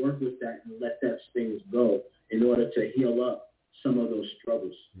learn to work with that and let that things go in order to heal up some of those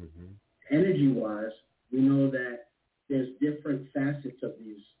struggles. Mm-hmm. Energy-wise, we know that there's different facets of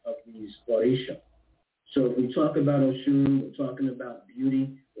these Orisha. So if we talk about Oshun, we're talking about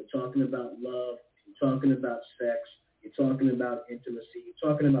beauty, we're talking about love, we're talking about sex, you're talking about intimacy,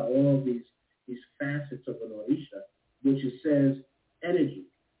 you're talking about all of these facets of an Orisha, which it says energy,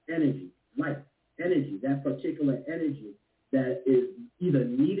 light, energy, that particular energy that is either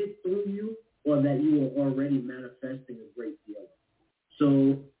needed through you or that you are already manifesting a great deal.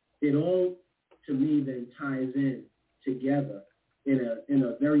 So it all, to me, then ties in together in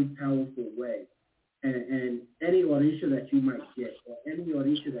a very powerful way. And any Orisha that you might get, or any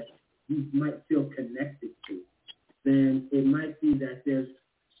Orisha that you might feel connected to, then it might be that there's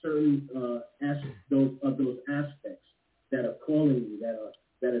certain those aspects that are calling you,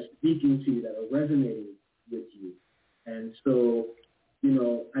 that are speaking to you, that are resonating with you. And so,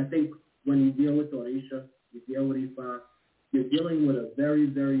 I think when you deal with Orisha, you deal with Ifa, you're dealing with a very,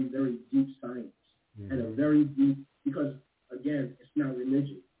 very, very deep science. Mm-hmm. And a very deep, because again, it's not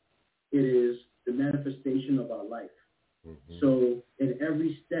religion. It is the manifestation of our life. Mm-hmm. So in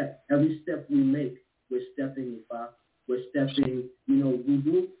every step we make, we're stepping Ifa, we're stepping,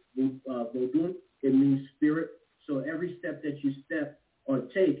 Voodoo, it means spirit. So every step that you step or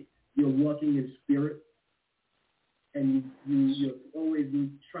take, you're walking in spirit. And you're always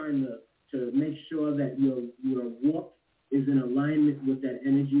trying to make sure that your walk is in alignment with that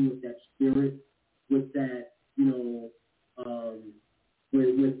energy, with that spirit, with that,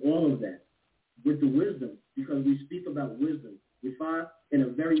 with all of that, with the wisdom, because we speak about wisdom. Ifa, in a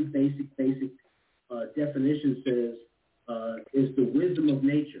very basic definition, says is the wisdom of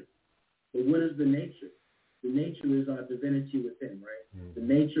nature. But what is the nature? The nature is our divinity within, right? Mm-hmm.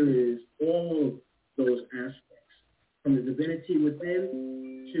 The nature is all of those aspects, from the divinity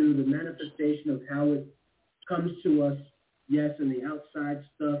within to the manifestation of how it comes to us, yes, in the outside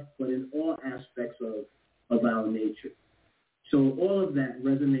stuff, but in all aspects of our nature. So all of that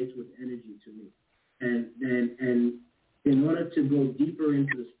resonates with energy to me. And in order to go deeper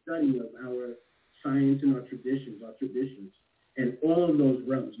into the study of our science and our traditions, and all of those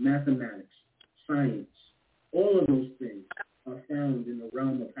realms, mathematics, science, all of those things are found in the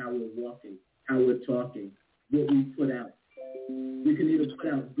realm of how we're walking, how we're talking, what we put out. We can either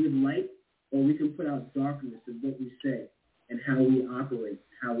put out good light or we can put out darkness in what we say and how we operate,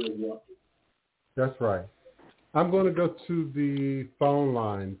 how we're walking. That's right. I'm going to go to the phone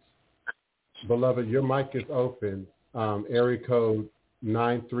lines. Beloved, your mic is open. Area code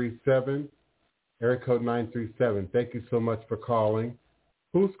 937. Area code 937. Thank you so much for calling.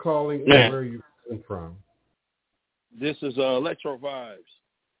 Who's calling and where are you calling from? This is Electro Vibes.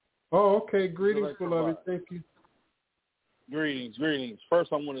 Oh, okay. Greetings, Electro beloved. Vibes. Thank you. Greetings.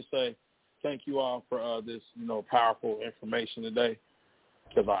 First, I want to say thank you all for this, powerful information today,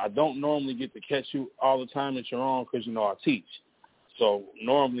 because I don't normally get to catch you all the time that you're on because, I teach. So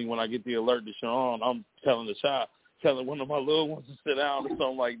normally when I get the alert that you're on, I'm telling one of my little ones to sit down or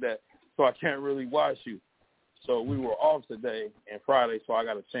something like that, so I can't really watch you. So we were off today and Friday, so I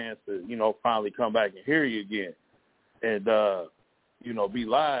got a chance to, finally come back and hear you again and, be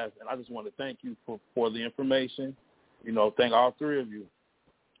live. And I just want to thank you for the information thank all three of you,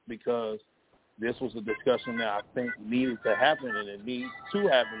 because this was a discussion that I think needed to happen, and it needs to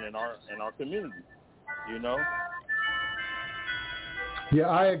happen in our community. Yeah,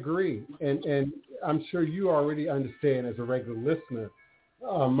 I agree, and I'm sure you already understand as a regular listener.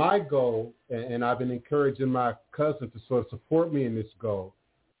 My goal, and I've been encouraging my cousin to sort of support me in this goal,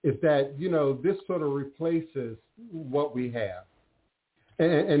 is that this sort of replaces what we have,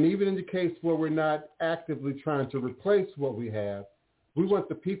 and even in the case where we're not actively trying to replace what we have, we want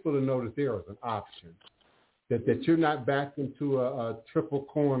the people to know that there is an option, that you're not backed into a triple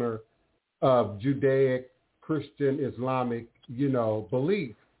corner of Judaic, Christian, Islamic,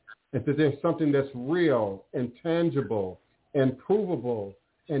 belief, and that there's something that's real and tangible and provable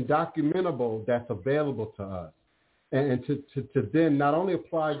and documentable that's available to us. And to then not only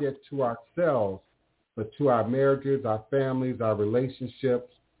apply that to ourselves, but to our marriages, our families, our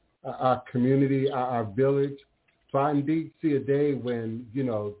relationships, our community, our village. So I indeed see a day when,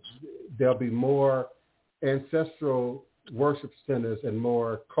 there'll be more ancestral worship centers and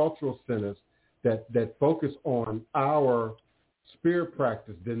more cultural centers that focus on our spirit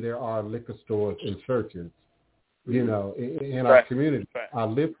practice than there are liquor stores and churches, in our community. I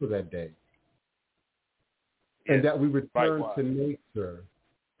live for that day. And that we return to nature,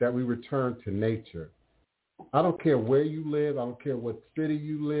 I don't care where you live. I don't care what city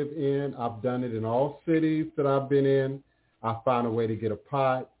you live in. I've done it in all cities that I've been in. I find a way to get a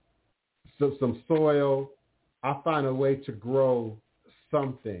pot, some soil. I find a way to grow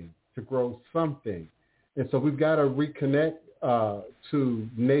something. And so we've got to reconnect to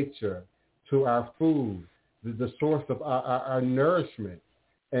nature, to our food, the source of our nourishment.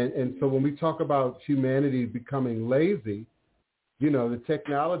 And so when we talk about humanity becoming lazy, the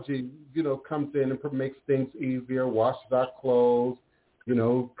technology, comes in and makes things easier, washes our clothes,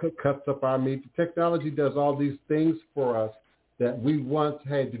 cuts up our meat. The technology does all these things for us that we once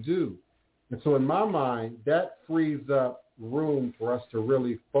had to do. And so in my mind, that frees up room for us to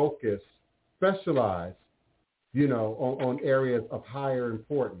really focus, specialize, on areas of higher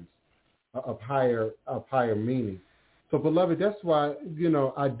importance, of higher meaning. So, beloved, that's why,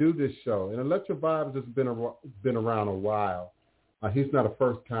 I do this show. And Electro Vibes has been around a while. He's not a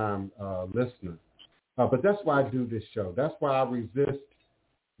first-time listener. But that's why I do this show. That's why I resist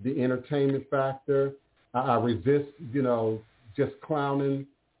the entertainment factor. I resist, just clowning,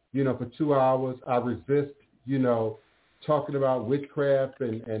 for 2 hours. I resist, talking about witchcraft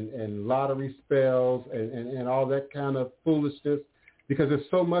and lottery spells and all that kind of foolishness, because there's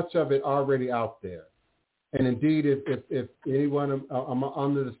so much of it already out there. And indeed, if anyone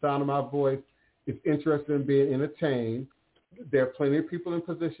under the sound of my voice is interested in being entertained, there are plenty of people in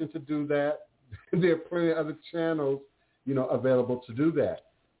position to do that. There are plenty of other channels, available to do that.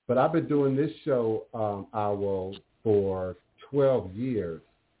 But I've been doing this show, for 12 years.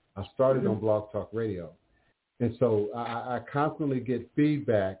 I started on Blog Talk Radio. And so I constantly get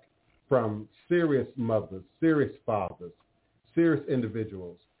feedback from serious mothers, serious fathers, serious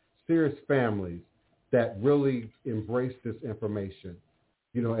individuals, serious families that really embrace this information,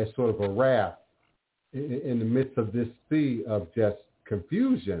 as sort of a raft in the midst of this sea of just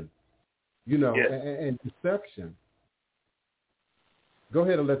confusion, and deception. Go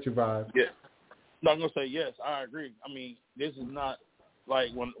ahead and let your vibe. Yeah. No, I'm going to say yes, I agree. I mean, this is not like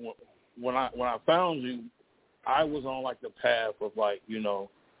when I found you, I was on like the path of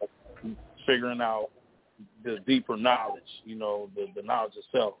figuring out the deeper knowledge, the knowledge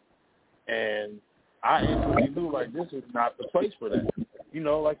itself. And I instantly knew this is not the place for that.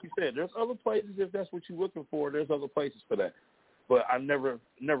 Like you said, there's other places if that's what you're looking for. There's other places for that. But I never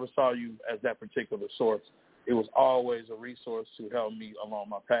saw you as that particular source. It was always a resource to help me along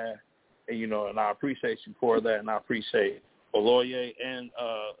my path. And, and I appreciate you for that, and I appreciate Oloye and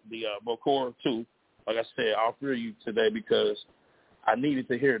the Bokor too. Like I said, all three of you today, because I needed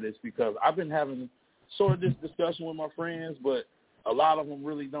to hear this, because I've been having sort of this discussion with my friends, but a lot of them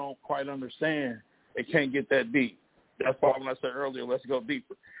really don't quite understand. They can't get that deep. That's why when I said earlier, let's go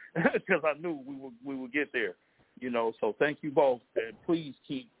deeper, because I knew we would get there. So thank you both, and please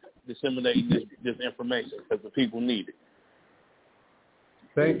keep disseminating this information because the people need it.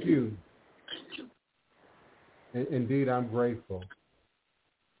 Thank you. Indeed, I'm grateful.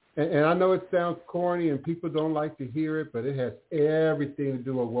 And I know it sounds corny and people don't like to hear it, but it has everything to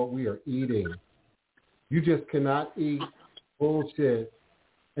do with what we are eating. You just cannot eat bullshit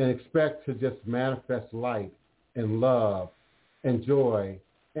and expect to just manifest light and love and joy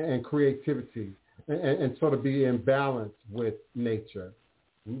and creativity and sort of be in balance with nature.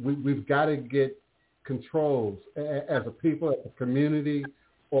 We've got to get controls as a people, as a community,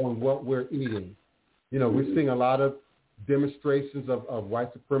 on what we're eating. We're seeing a lot of demonstrations of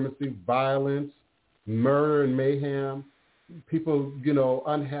white supremacy, violence, murder and mayhem. People,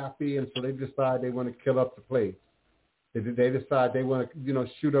 unhappy, and so they decide they want to kill up the place. They decide they want to,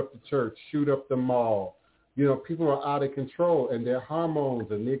 shoot up the church, shoot up the mall. People are out of control, and their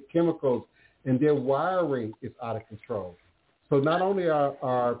hormones and their chemicals and their wiring is out of control. So not only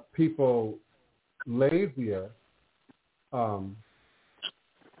are people lazier,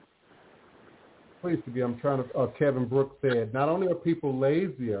 please forgive, I'm trying to, Kevin Brooks said, not only are people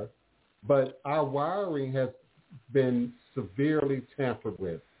lazier, but our wiring has been severely tampered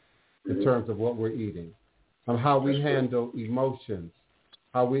with in terms of what we're eating, how we handle emotions,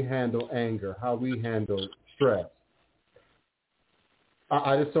 how we handle anger, how we handle stress.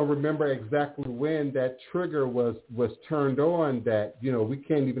 I just don't remember exactly when that trigger was turned on that, we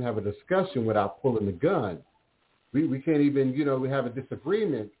can't even have a discussion without pulling the gun. We can't even, we have a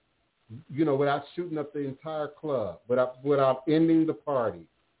disagreement, without shooting up the entire club, without ending the party,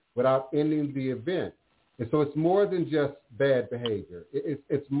 without ending the event. And so it's more than just bad behavior.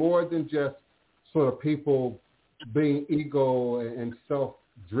 It's more than just sort of people being ego and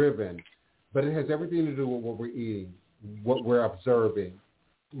self-driven, but it has everything to do with what we're eating, what we're observing,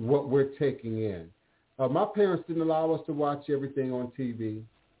 what we're taking in. My parents didn't allow us to watch everything on TV.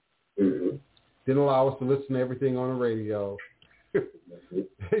 Mm-hmm. Didn't allow us to listen to everything on the radio.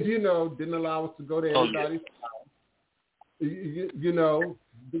 Didn't allow us to go to everybody's house.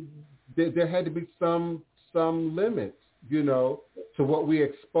 There had to be some limits, to what we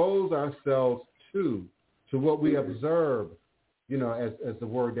expose ourselves to what we observe, as the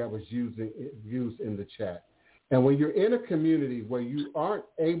word that was used in the chat. And when you're in a community where you aren't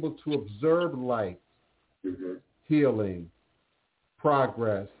able to observe light, mm-hmm. healing,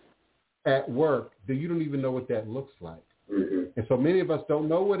 progress at work, then you don't even know what that looks like. Mm-hmm. And so many of us don't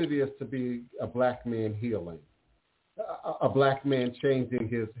know what it is to be a black man healing, a black man changing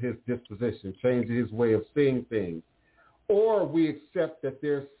his disposition, changing his way of seeing things. Or we accept that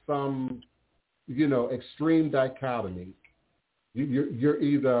there's some, extreme dichotomy. You're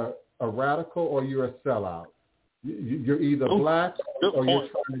either a radical or you're a sellout. You're either black or you're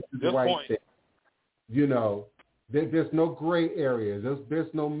trying to do the right thing. There's no gray area.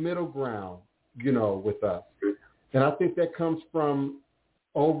 There's no middle ground, with us. And I think that comes from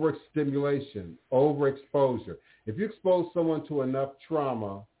overstimulation, overexposure. If you expose someone to enough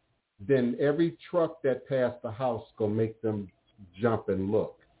trauma, then every truck that passed the house gonna make them jump and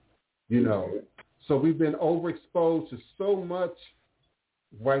look, So we've been overexposed to so much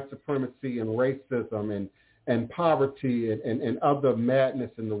white supremacy and racism and poverty and other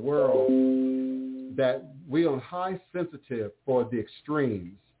madness in the world that we are high sensitive for the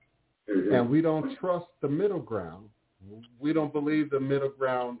extremes, mm-hmm. and we don't trust the middle ground. We don't believe the middle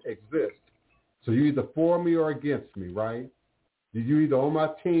ground exists. So you're either for me or against me, right? You're either on my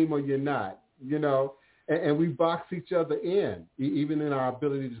team or you're not, and we box each other in, even in our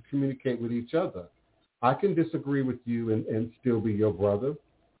ability to communicate with each other. I can disagree with you and still be your brother.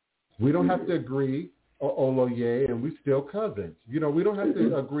 We don't have to agree, Oloye, and we still cousins. We don't have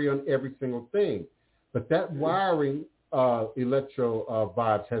to agree on every single thing. But that wiring, electro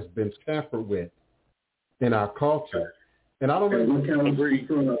vibes has been tampered with in our culture. And I don't know. Look how it's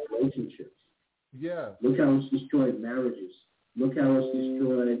destroyed our relationships. Yeah. Look how it's destroyed marriages. Look how it's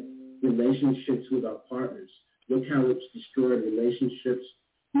destroyed relationships with our partners. Look how it's destroyed relationships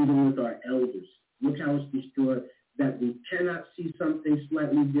even with our elders. Look how it's destroyed that we cannot see something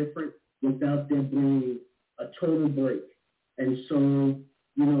slightly different without there being a total break. And so,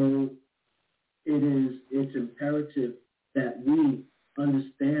 it's imperative that we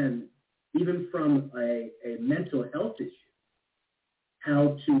understand, even from a mental health issue,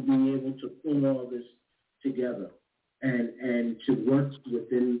 how to be able to pull all this together and to work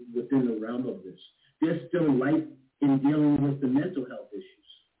within the realm of this. There's still light in dealing with the mental health issues.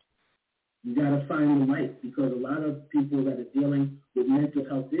 You got to find the light, because a lot of people that are dealing with mental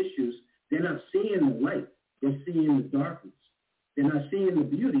health issues, they're not seeing the light. They're seeing the darkness. They're not seeing the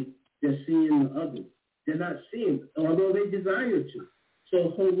beauty. They're seeing the ugly. They're not seeing, although they desire to.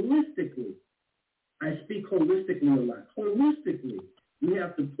 So holistically, I speak holistically a lot. Holistically, we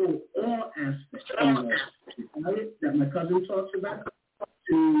have to pull all aspects of the diet that my cousin talks about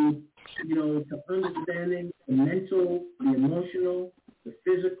to understanding the mental, the emotional, the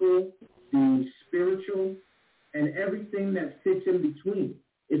physical, the spiritual, and everything that fits in between.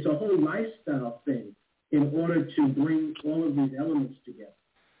 It's a whole lifestyle thing in order to bring all of these elements together.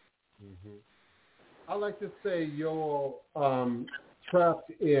 Mm-hmm. I like to say you're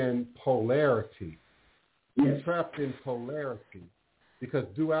trapped in polarity. Yes. You're trapped in polarity because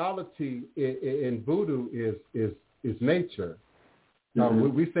duality in Voodoo is is nature.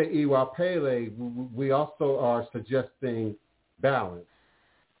 When we say Iwa Pele, we also are suggesting balance.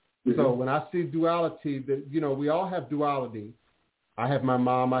 So when I see duality, we all have duality. I have my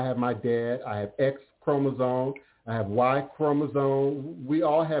mom, I have my dad, I have X chromosome, I have Y chromosome. We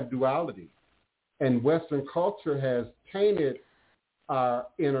all have duality. And Western culture has tainted our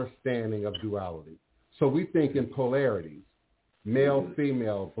understanding of duality. So we think in polarities, male,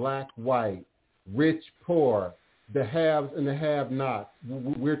 female, black, white, rich, poor, the haves and the have-nots.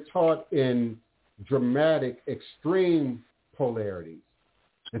 We're taught in dramatic, extreme polarities.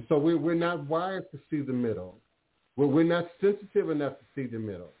 And so we're not wired to see the middle. We're not sensitive enough to see the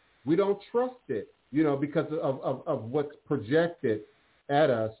middle. We don't trust it, because of what's projected at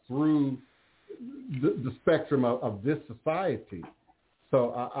us through the spectrum of this society.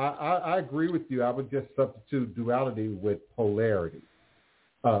 So I agree with you. I would just substitute duality with polarity.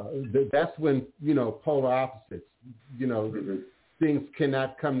 That's when, polar opposites, things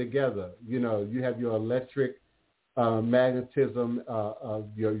cannot come together. You have your electric magnetism,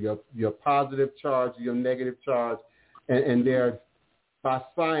 your positive charge, your negative charge, and they're by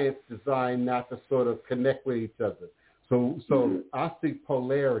science designed not to sort of connect with each other. So I see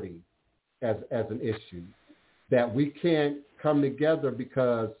polarity as an issue, that we can't come together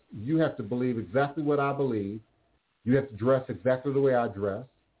because you have to believe exactly what I believe. You have to dress exactly the way I dress.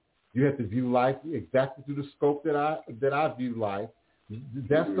 You have to view life exactly through the scope that I view life.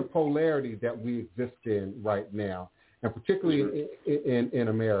 That's the polarity that we exist in right now, and particularly in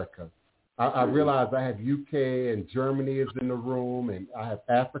America. I realize I have UK and Germany is in the room, and I have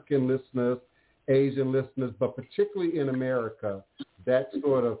African listeners, Asian listeners, but particularly in America, that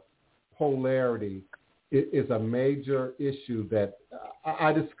sort of polarity is a major issue that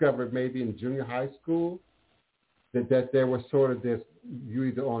I discovered maybe in junior high school, that there was sort of this, you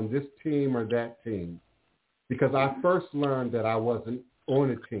either on this team or that team. Because I first learned that I wasn't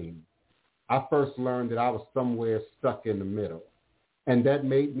on a team. I first learned that I was somewhere stuck in the middle. And that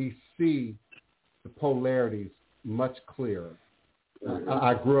made me see the polarities much clearer.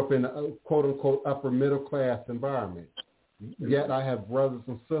 I grew up in a quote-unquote upper middle-class environment. Yet I have brothers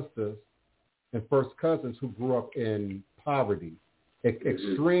and sisters and first cousins who grew up in poverty,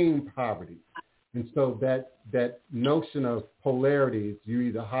 extreme poverty. And so that notion of polarities, you're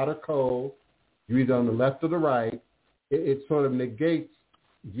either hot or cold, you're either on the left or the right, it sort of negates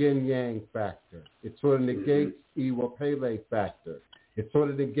yin-yang factor. It sort of negates Iwa Pele factor. It sort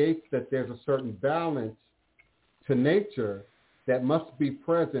of negates that there's a certain balance to nature that must be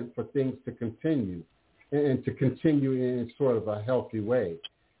present for things to continue and to continue in sort of a healthy way.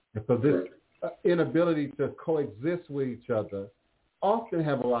 And so this inability to coexist with each other often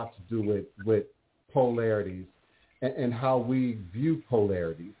have a lot to do with polarities and how we view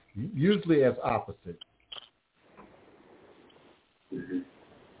polarities, usually as opposites.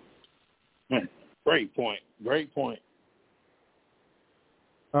 Great point. Great point.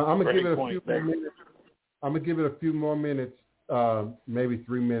 I'm gonna give it a few more minutes. I'm gonna give it a few more minutes, maybe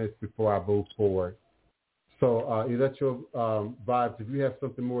 3 minutes before I move forward. So, that's your vibes. If you have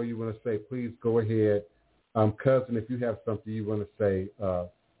something more you want to say, please go ahead. Cousin, if you have something you want to say,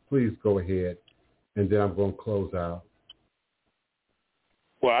 please go ahead, and then I'm going to close out.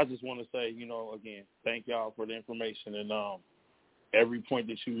 Well, I just want to say, again, thank y'all for the information, and every point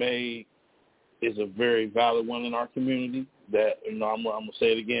that you made is a very valid one in our community that, I'm going to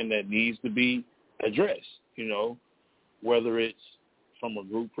say it again, that needs to be addressed, whether it's from a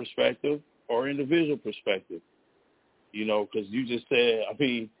group perspective or individual perspective, because you just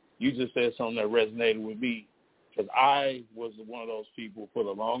said something that resonated with me, because I was one of those people for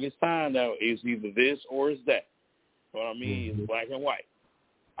the longest time that it's either this or it's that. You know what I mean? It's black and white.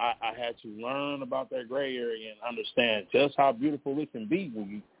 I had to learn about that gray area and understand just how beautiful it can be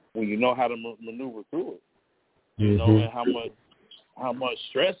when you know how to maneuver through it. And how much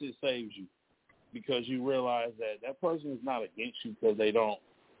stress it saves you, because you realize that person is not against you because they don't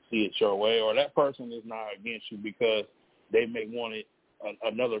see it your way, or that person is not against you because they may want it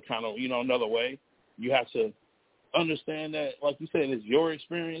another kind of, another way. You have to understand that, like you said, it's your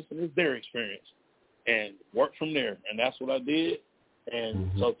experience and it's their experience, and work from there. And that's what I did. And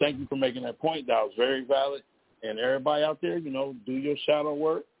so thank you for making that point. That was very valid. And everybody out there, do your shadow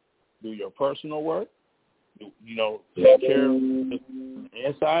work, do your personal work, take care of the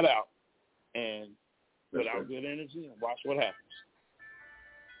inside out, and put out good energy and watch what happens.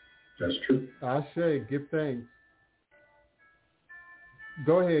 That's true. I say, give thanks.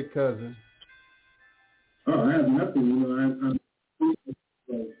 Go ahead, cousin. Oh, I have nothing. I'm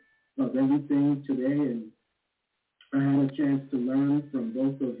of everything today, and I had a chance to learn from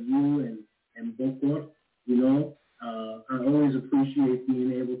both of you and Boko. I always appreciate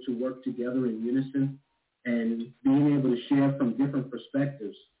being able to work together in unison and being able to share from different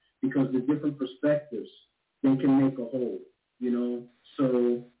perspectives, because the different perspectives, they can make a whole, you know.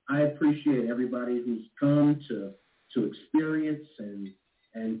 So I appreciate everybody who's come to experience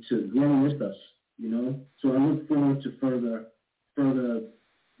and to grow with us, you know. So I look forward to further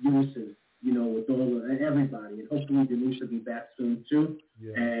unison, you know, with everybody, and hopefully Denise will be back soon too,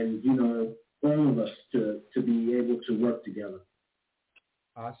 and, you know, all of us to be able to work together.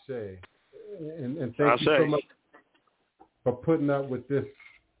 I say, and thank you so much for putting up with this,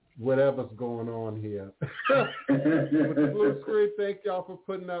 whatever's going on here. With the blue screen, thank y'all for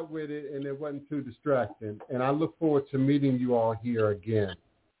putting up with it, and it wasn't too distracting. And I look forward to meeting you all here again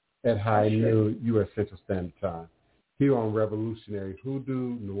at high noon U.S. Central Standard Time, here on Revolutionary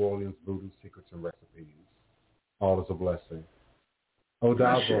Hoodoo, New Orleans Voodoo Secrets and Recipes. All is a blessing.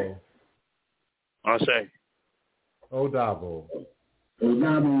 Odavo. I say. Odavo.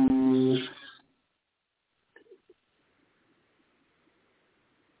 Odavo.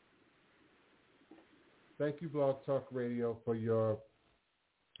 Thank you, Blog Talk Radio, for your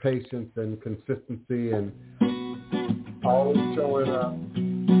patience and consistency and always showing up.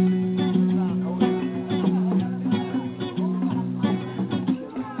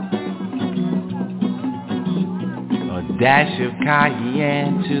 A dash of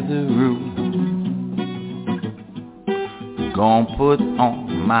cayenne to the root. Gonna put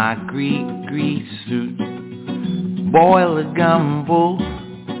on my grease suit. Boil a gumbo,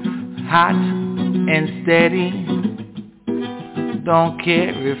 hot and steady. Don't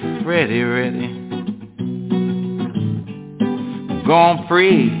care if ready. Gonna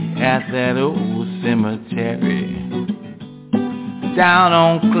pray at that old cemetery down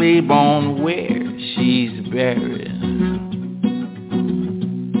on Claiborne where she's buried.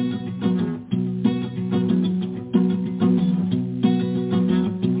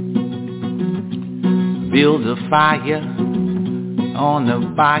 Build a fire on the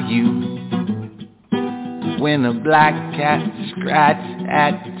bayou when a black cat scratched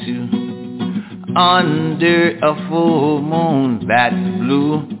at 2 under a full moon that's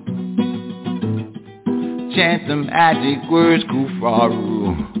blue. Chant the magic words,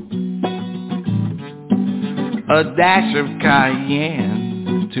 Kufaru. A dash of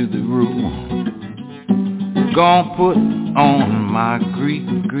cayenne to the roux. Gonna put on my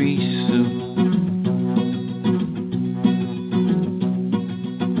grease suit.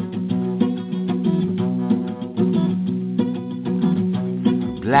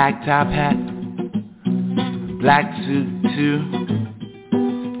 Black top hat, black suit too.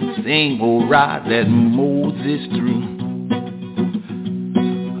 Same old ride that Moses threw.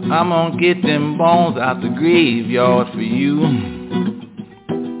 I'm gonna get them bones out the graveyard for you.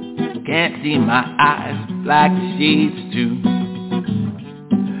 Can't see my eyes, black shades too.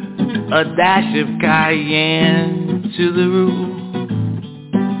 A dash of cayenne to the roux.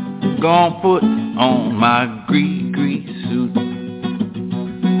 Gonna put on my grease suit.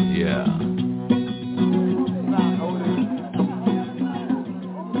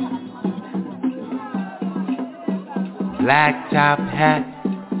 Black top hat,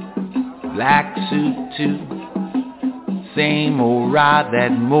 black suit too. Same old ride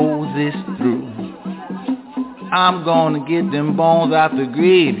that Moses threw. I'm gonna get them bones out the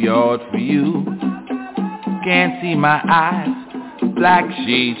graveyard for you. Can't see my eyes, black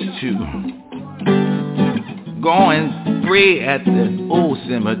shades too. Go and pray at the old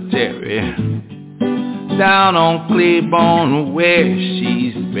cemetery down on Claiborne where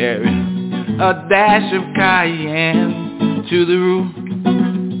she's buried. A dash of cayenne to the roux.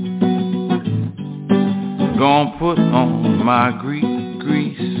 Gonna put on my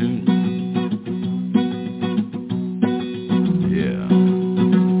grease suit. Yeah.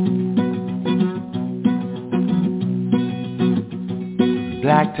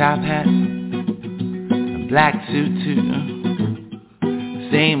 Black top hat, black suit too.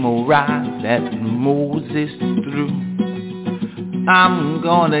 Same old ride that Moses threw. I'm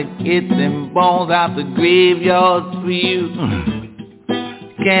gonna get them bones out the graveyard for you.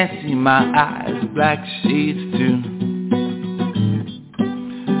 Can't see my eyes, black shades too.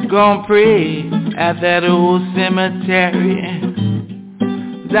 Gonna pray at that old cemetery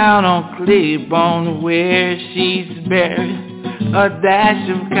down on Claiborne where she's buried. A dash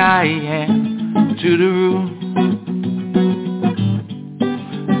of cayenne to the roux.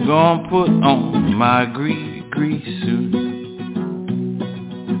 Gonna put on my grease suit.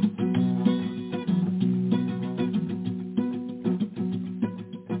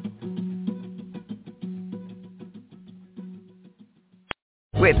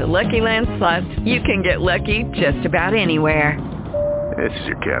 With the Lucky Land Slots, you can get lucky just about anywhere. This is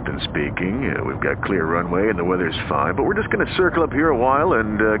your captain speaking. We've got clear runway and the weather's fine, but we're just going to circle up here a while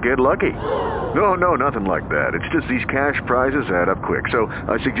and get lucky. No, nothing like that. It's just these cash prizes add up quick. So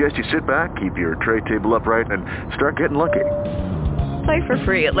I suggest you sit back, keep your tray table upright, and start getting lucky. Play for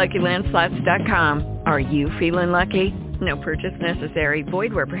free at LuckyLandSlots.com. Are you feeling lucky? No purchase necessary.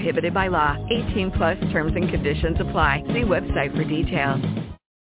 Void where prohibited by law. 18+ terms and conditions apply. See website for details.